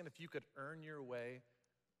understand if you could earn your way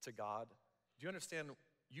to God? Do you understand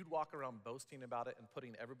you'd walk around boasting about it and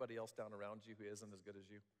putting everybody else down around you who isn't as good as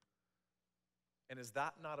you? And is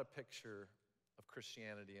that not a picture of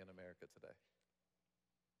Christianity in America today?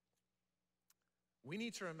 We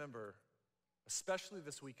need to remember, especially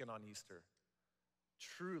this weekend on Easter,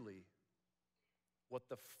 truly what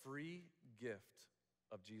the free gift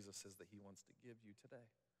of Jesus is that he wants to give you today.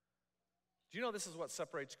 Do you know this is what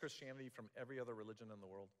separates Christianity from every other religion in the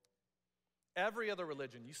world? Every other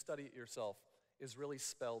religion, you study it yourself, is really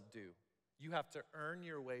spelled do. You have to earn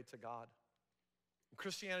your way to God.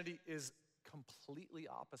 Christianity is completely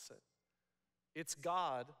opposite. It's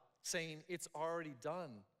God saying it's already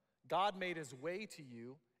done. God made his way to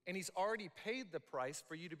you, and he's already paid the price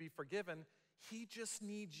for you to be forgiven. He just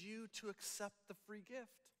needs you to accept the free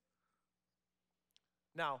gift.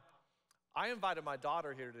 Now, I invited my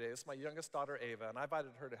daughter here today. This is my youngest daughter, Ava, and I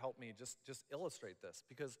invited her to help me just illustrate this,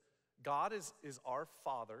 because God is our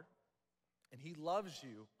Father, and he loves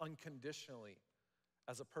you unconditionally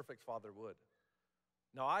as a perfect father would.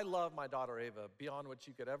 Now, I love my daughter, Ava, beyond what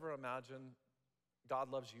you could ever imagine.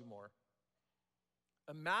 God loves you more.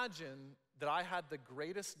 Imagine that I had the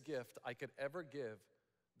greatest gift I could ever give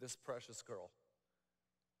this precious girl.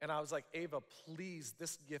 And I was like, Ava, please,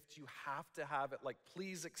 this gift, you have to have it. Like,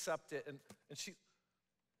 please accept it. And she, it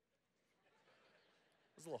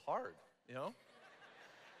was a little hard, you know?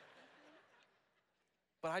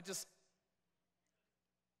 But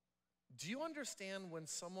do you understand when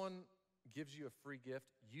someone gives you a free gift,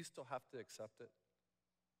 you still have to accept it?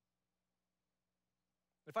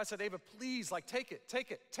 If I said, Ava, please, take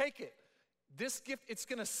it. This gift, it's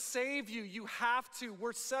gonna save you. You have to.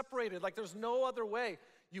 We're separated. There's no other way.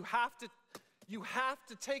 You have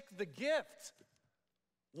to take the gift.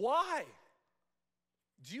 Why?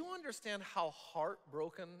 Do you understand how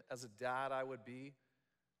heartbroken as a dad I would be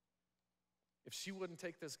if she wouldn't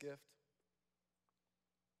take this gift?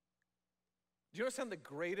 Do you understand the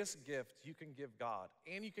greatest gift you can give God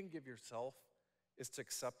and you can give yourself is to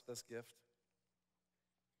accept this gift?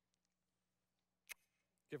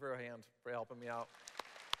 Give her a hand for helping me out.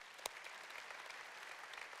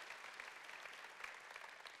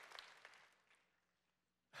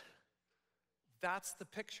 That's the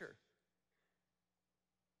picture.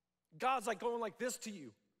 God's like going like this to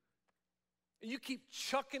you. And you keep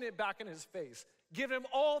chucking it back in his face, giving him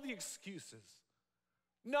all the excuses.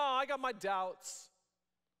 No, I got my doubts.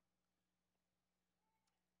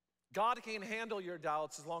 God can handle your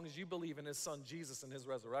doubts as long as you believe in his son Jesus and his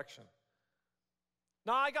resurrection.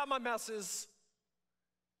 No, I got my messes.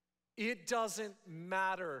 It doesn't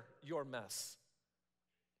matter your mess.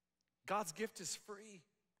 God's gift is free.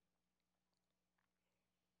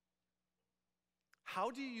 How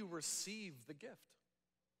do you receive the gift?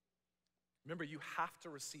 Remember, you have to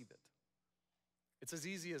receive it. It's as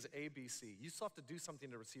easy as ABC. You still have to do something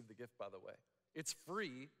to receive the gift, by the way. It's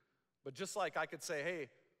free, but just like I could say, hey,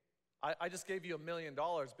 I just gave you $1 million,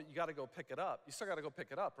 but you got to go pick it up. You still got to go pick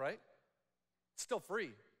it up, right? It's still free.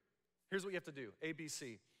 Here's what you have to do,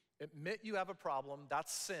 ABC. Admit you have a problem.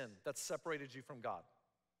 That's sin. That's separated you from God.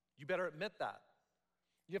 You better admit that.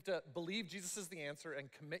 You have to believe Jesus is the answer and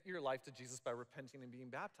commit your life to Jesus by repenting and being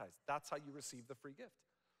baptized. That's how you receive the free gift.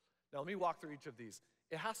 Now, let me walk through each of these.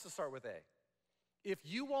 It has to start with A. If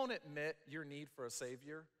you won't admit your need for a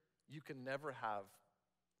Savior, you can never have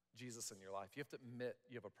Jesus in your life. You have to admit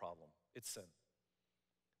you have a problem. It's sin.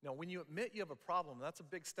 Now, when you admit you have a problem, that's a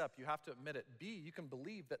big step. You have to admit it. B, you can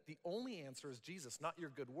believe that the only answer is Jesus, not your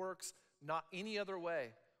good works, not any other way.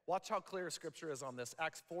 Watch how clear Scripture is on this.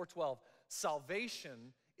 Acts 4:12.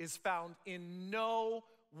 Salvation is found in no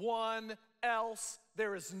one else.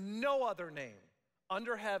 There is no other name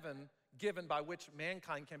under heaven given by which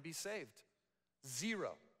mankind can be saved.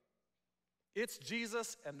 Zero. It's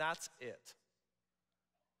Jesus, and that's it.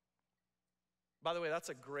 By the way, that's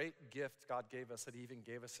a great gift God gave us, that he even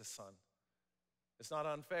gave us his son. It's not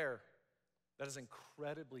unfair. That is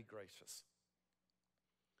incredibly gracious.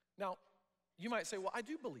 Now, you might say, well, I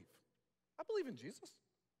do believe. I believe in Jesus.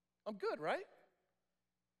 I'm good, right?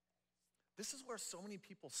 This is where so many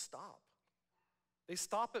people stop. They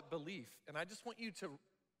stop at belief. And I just want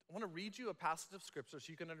to read you a passage of Scripture so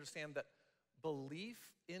you can understand that belief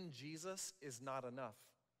in Jesus is not enough.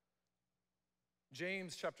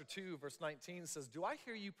 James chapter 2, verse 19 says, do I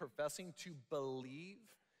hear you professing to believe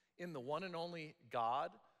in the one and only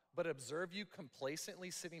God, but observe you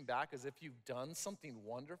complacently sitting back as if you've done something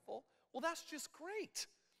wonderful? Well, that's just great.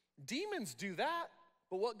 Demons do that,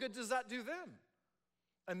 but what good does that do them?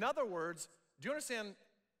 In other words, do you understand,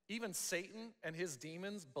 even Satan and his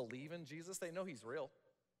demons believe in Jesus. They know he's real.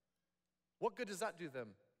 What good does that do them?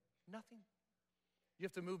 Nothing. You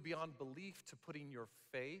have to move beyond belief to putting your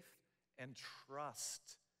faith and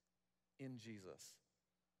trust in Jesus.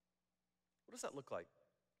 What does that look like?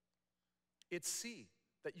 It's C,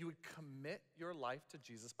 that you would commit your life to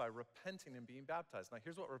Jesus by repenting and being baptized. Now,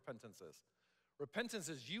 here's what repentance is. Repentance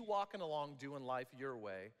is you walking along doing life your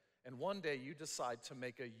way, and one day you decide to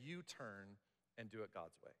make a U-turn and do it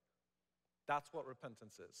God's way. That's what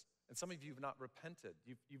repentance is. And some of you have not repented.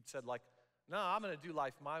 You've said like, no, I'm going to do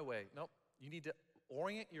life my way. Nope, you need to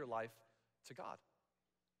orient your life to God.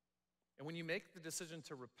 And when you make the decision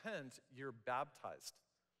to repent, you're baptized.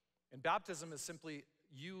 And baptism is simply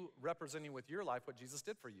you representing with your life what Jesus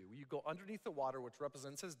did for you. You go underneath the water, which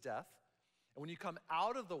represents his death. And when you come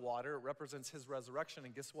out of the water, it represents his resurrection.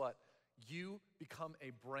 And guess what? You become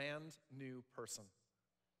a brand new person.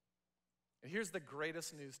 And here's the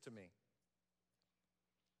greatest news to me.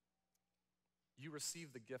 You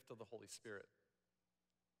receive the gift of the Holy Spirit.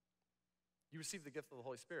 You receive the gift of the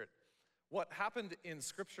Holy Spirit. What happened in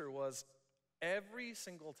Scripture was every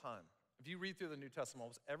single time, if you read through the New Testament,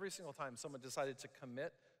 almost every single time someone decided to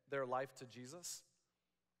commit their life to Jesus,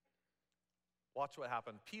 watch what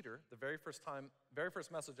happened. Peter, the very first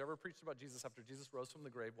message ever preached about Jesus after Jesus rose from the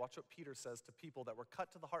grave, watch what Peter says to people that were cut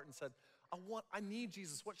to the heart and said, I need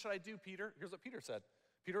Jesus. What should I do, Peter? Here's what Peter said.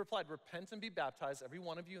 Peter replied, repent and be baptized, every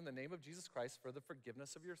one of you, in the name of Jesus Christ for the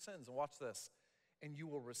forgiveness of your sins. And watch this. And you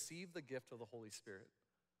will receive the gift of the Holy Spirit.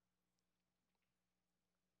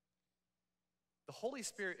 The Holy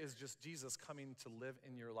Spirit is just Jesus coming to live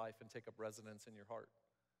in your life and take up residence in your heart.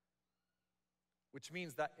 Which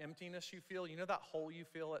means that emptiness you feel, you know that hole you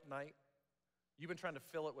feel at night? You've been trying to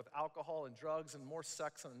fill it with alcohol and drugs and more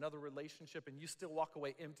sex and another relationship, and you still walk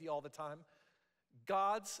away empty all the time.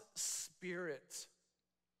 God's Spirit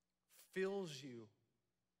fills you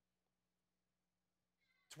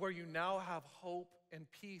to where you now have hope and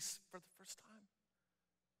peace for the first time.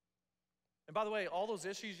 And by the way, all those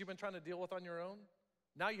issues you've been trying to deal with on your own,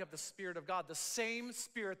 now you have the Spirit of God. The same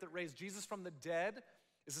Spirit that raised Jesus from the dead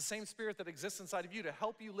is the same Spirit that exists inside of you to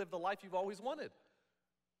help you live the life you've always wanted.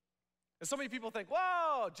 And so many people think,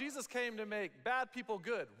 whoa, Jesus came to make bad people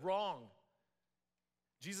good. Wrong.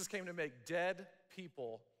 Jesus came to make dead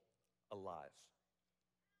people alive. alive.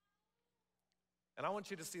 And I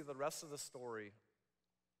want you to see the rest of the story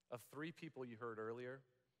of 3 people you heard earlier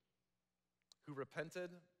who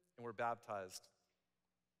repented and were baptized,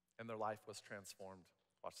 and their life was transformed.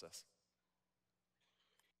 Watch this.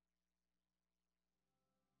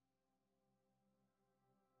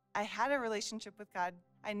 I had a relationship with God.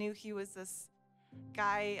 I knew he was this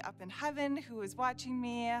guy up in heaven who was watching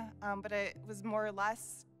me, but it was more or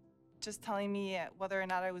less just telling me whether or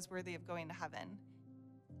not I was worthy of going to heaven.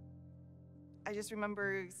 I just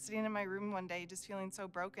remember sitting in my room one day just feeling so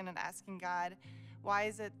broken and asking God, why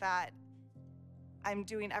is it that I'm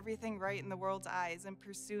doing everything right in the world's eyes? I'm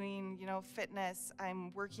pursuing, fitness.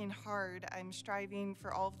 I'm working hard. I'm striving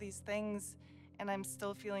for all of these things, and I'm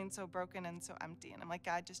still feeling so broken and so empty. And I'm like,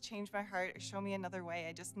 God, just change my heart. Show me another way.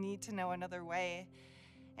 I just need to know another way.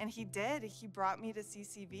 And he did. He brought me to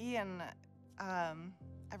CCV, and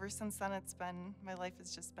ever since then, my life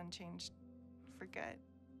has just been changed for good.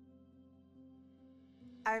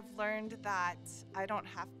 I've learned that I don't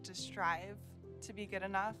have to strive to be good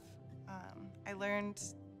enough. I learned,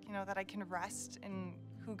 that I can rest in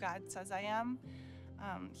who God says I am.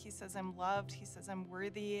 He says I'm loved. He says I'm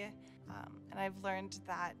worthy. And I've learned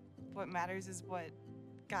that what matters is what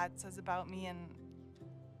God says about me and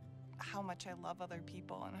how much I love other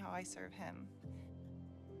people and how I serve him.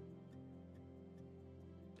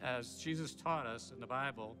 As Jesus taught us in the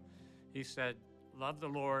Bible, he said, love the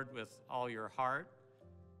Lord with all your heart,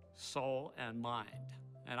 soul, and mind.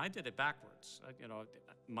 And I did it backwards.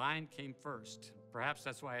 Mind came first. Perhaps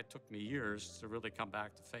that's why it took me years to really come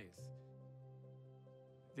back to faith.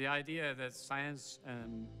 The idea that science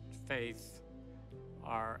and faith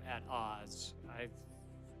are at odds, I've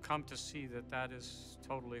come to see that is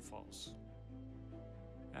totally false.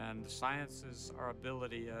 And science is our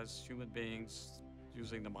ability as human beings,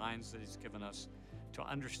 using the minds that he's given us, to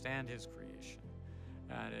understand his creation.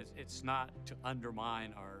 And it's not to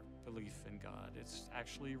undermine our belief in God. It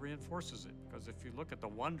actually reinforces it, because if you look at the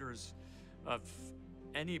wonders of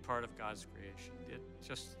any part of God's creation, it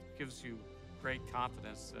just gives you great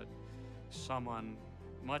confidence that someone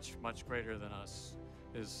much, much greater than us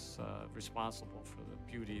is responsible for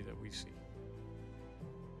the beauty that we see.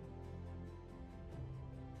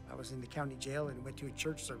 I was in the county jail and went to a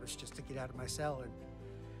church service just to get out of my cell.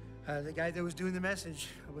 And the guy that was doing the message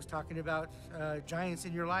was talking about giants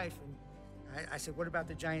in your life. And I said, what about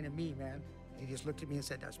the giant in me, man? He just looked at me and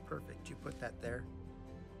said, that's perfect. You put that there.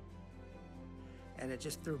 And it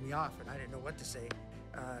just threw me off, and I didn't know what to say.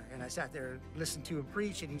 And I sat there and listened to him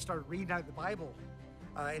preach, and he started reading out of the Bible.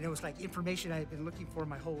 And it was like information I had been looking for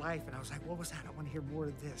my whole life. And I was like, what was that? I want to hear more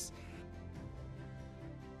of this.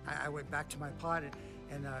 I went back to my pod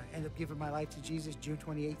and ended up giving my life to Jesus June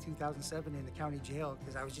 28, 2007 in the county jail,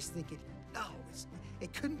 because I was just thinking, no,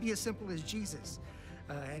 it couldn't be as simple as Jesus.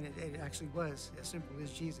 And it actually was as simple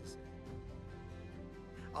as Jesus.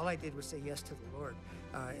 All I did was say yes to the Lord.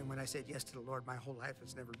 And when I said yes to the Lord, my whole life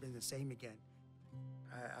has never been the same again.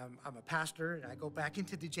 I'm a pastor, and I go back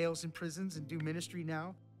into the jails and prisons and do ministry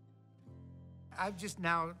now. I've just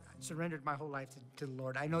now surrendered my whole life to the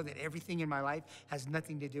Lord. I know that everything in my life has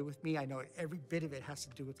nothing to do with me. I know every bit of it has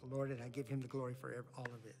to do with the Lord, and I give him the glory for all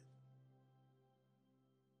of it.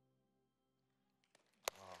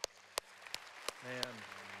 Man,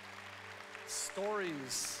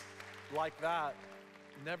 stories like that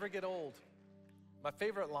never get old. My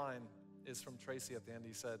favorite line is from Tracy at the end.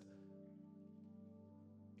 He said,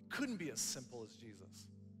 it couldn't be as simple as Jesus.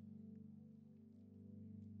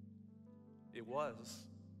 It was.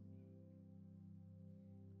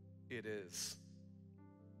 It is.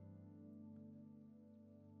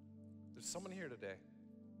 There's someone here today.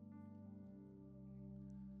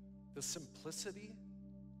 The simplicity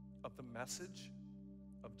of the message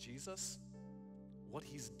of Jesus, what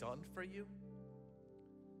he's done for you,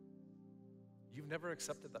 you've never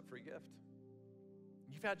accepted that free gift.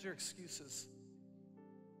 You've had your excuses.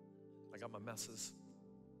 I got my messes.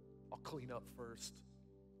 I'll clean up first.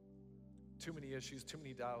 Too many issues, too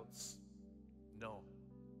many doubts. No.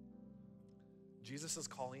 Jesus is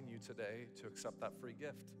calling you today to accept that free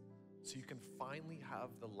gift so you can finally have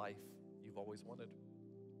the life you've always wanted.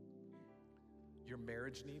 Your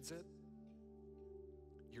marriage needs it.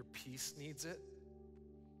 Your peace needs it.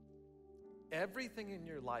 Everything in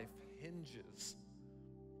your life hinges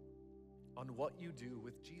on what you do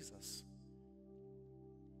with Jesus.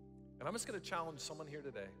 And I'm just going to challenge someone here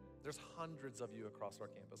today. There's hundreds of you across our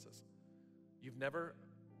campuses. You've never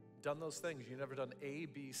done those things. You've never done A,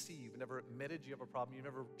 B, C. You've never admitted you have a problem. You've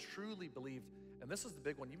never truly believed. And this is the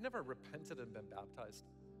big one. You've never repented and been baptized.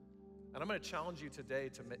 And I'm going to challenge you today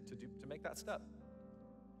to make that step.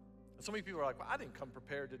 And so many people are like, well, I didn't come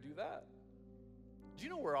prepared to do that. Do you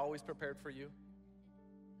know we're always prepared for you?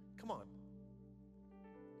 Come on.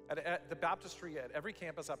 At the baptistry, at every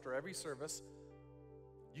campus, after every service,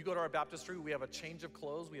 you go to our baptistry, we have a change of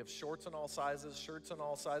clothes. We have shorts in all sizes, shirts in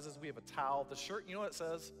all sizes. We have a towel. The shirt, you know what it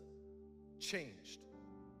says? Changed.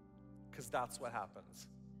 Because that's what happens.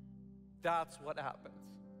 That's what happens.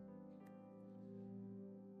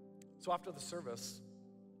 So after the service,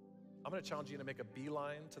 I'm going to challenge you to make a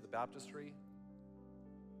beeline to the baptistry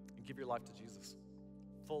and give your life to Jesus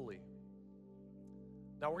fully.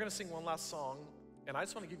 Now we're going to sing one last song, and I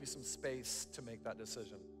just want to give you some space to make that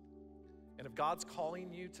decision. And if God's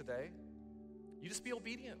calling you today, you just be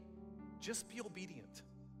obedient. Just be obedient.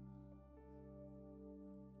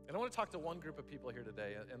 And I want to talk to one group of people here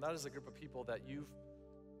today, and that is a group of people that you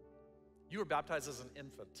were baptized as an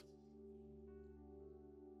infant.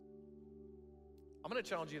 I'm going to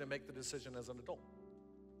challenge you to make the decision as an adult.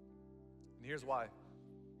 And here's why.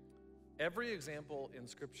 Every example in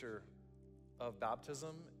Scripture of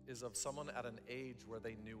baptism is of someone at an age where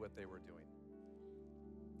they knew what they were doing.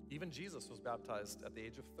 Even Jesus was baptized at the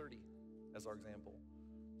age of 30 as our example.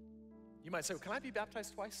 You might say, well, can I be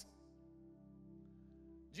baptized twice?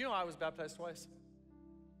 Do you know I was baptized twice?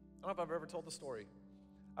 I don't know if I've ever told the story.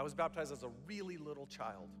 I was baptized as a really little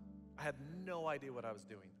child. I had no idea what I was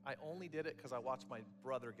doing. I only did it because I watched my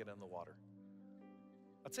brother get in the water.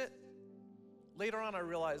 That's it. Later on, I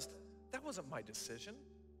realized that wasn't my decision.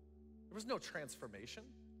 There was no transformation.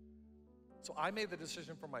 So I made the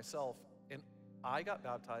decision for myself, and I got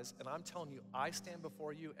baptized, and I'm telling you, I stand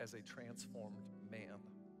before you as a transformed man.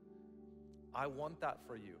 I want that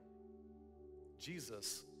for you.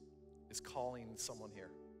 Jesus is calling someone here.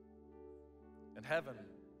 And heaven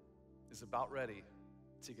is about ready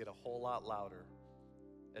to get a whole lot louder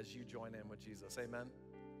as you join in with Jesus. Amen?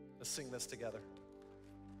 Let's sing this together.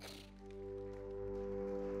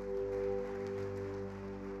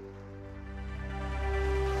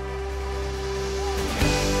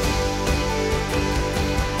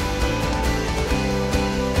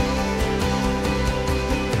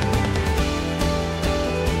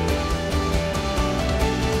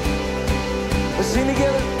 Let's sing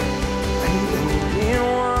together. People been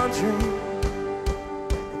wandering,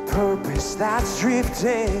 purpose that's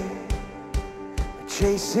drifting,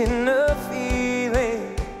 chasing a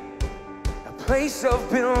feeling, a place of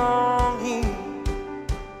belonging,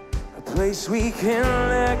 a place we can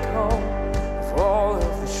let go of all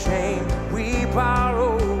of the shame we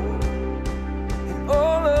borrowed, and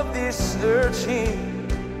all of this searching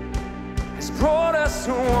has brought us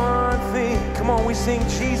to one thing. Come on, we sing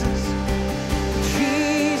Jesus.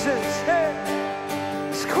 Jesus, hey,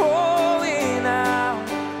 is calling out.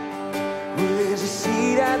 There's a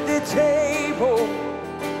seat at the table.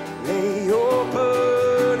 Lay your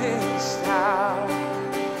burdens down.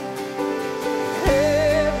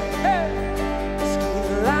 Heaven, it's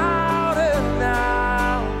getting louder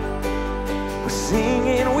now. We're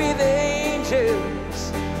singing with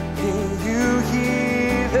angels. Can you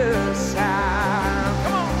hear the sound?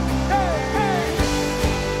 Come on, hey, hey.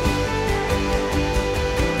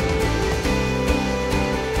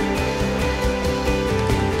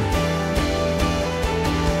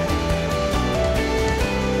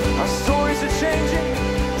 Our stories are changing.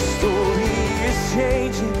 The story is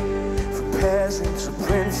changing. From peasant to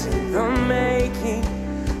prince in the making.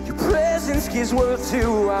 Your presence gives worth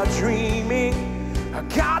to our dreaming. Our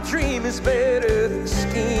God dream is better than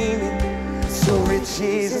scheming. So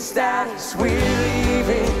riches and status we're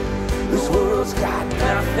leaving. This world's got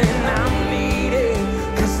nothing I'm needing.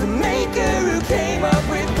 'Cause the maker who came up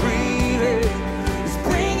with breathing is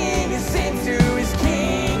bringing us into his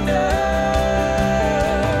kingdom.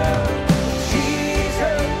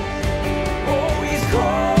 Jesus, always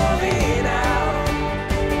calling out.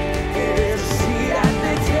 There's a seat at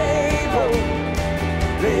the table.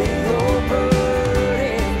 Lay your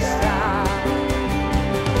burdens down.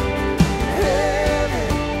 Heaven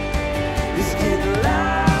is getting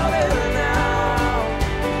louder now,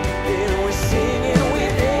 and we're singing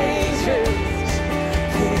with angels.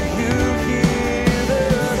 Can you hear the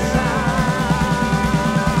sound?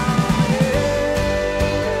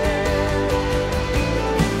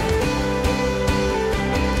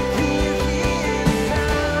 Can you hear the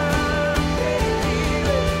sound? Can you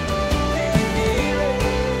feel it? Can you feel it?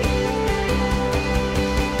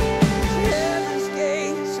 Heaven's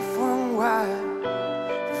gates are flung wide.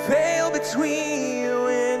 The veil between you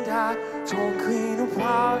and I torn clean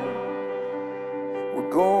apart.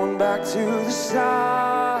 We're going back to the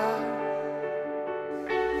start.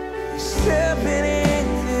 You're stepping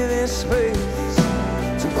into this place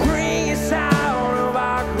to bring us out of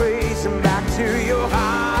our grace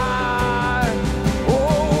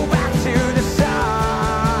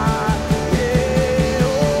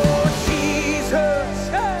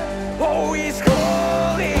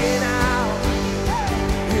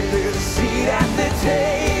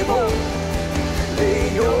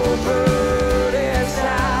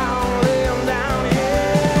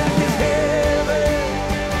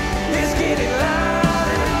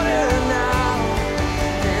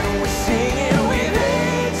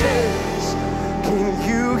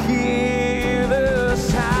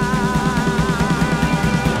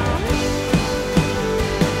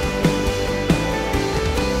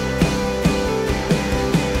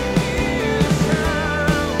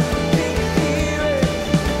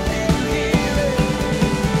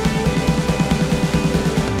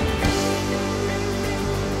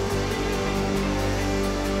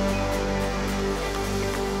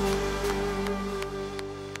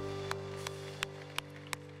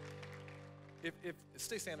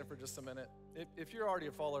Stay standing for just a minute. If you're already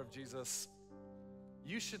a follower of Jesus,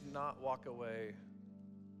 you should not walk away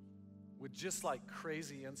with just like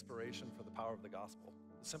crazy inspiration for the power of the gospel,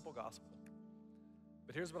 the simple gospel.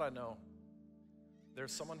 But here's what I know.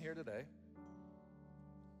 There's someone here today,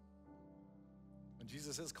 and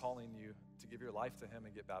Jesus is calling you to give your life to him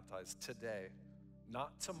and get baptized today,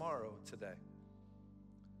 not tomorrow, today.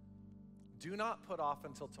 Do not put off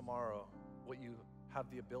until tomorrow what you have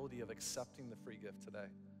the ability of accepting the free gift today.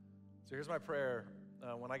 So here's my prayer.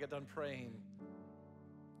 When I get done praying,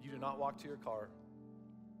 you do not walk to your car,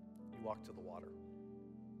 you walk to the water.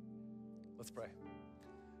 Let's pray.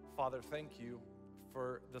 Father, thank you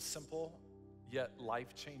for the simple yet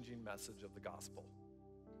life-changing message of the gospel,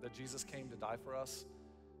 that Jesus came to die for us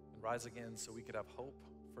and rise again so we could have hope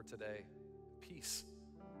for today, peace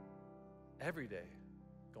every day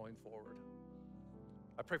going forward.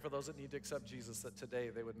 I pray for those that need to accept Jesus, that today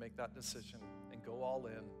they would make that decision and go all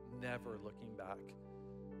in, never looking back.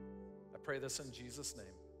 I pray this in Jesus' name.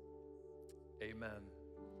 Amen.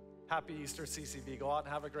 Happy Easter, CCV. Go out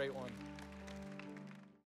and have a great one.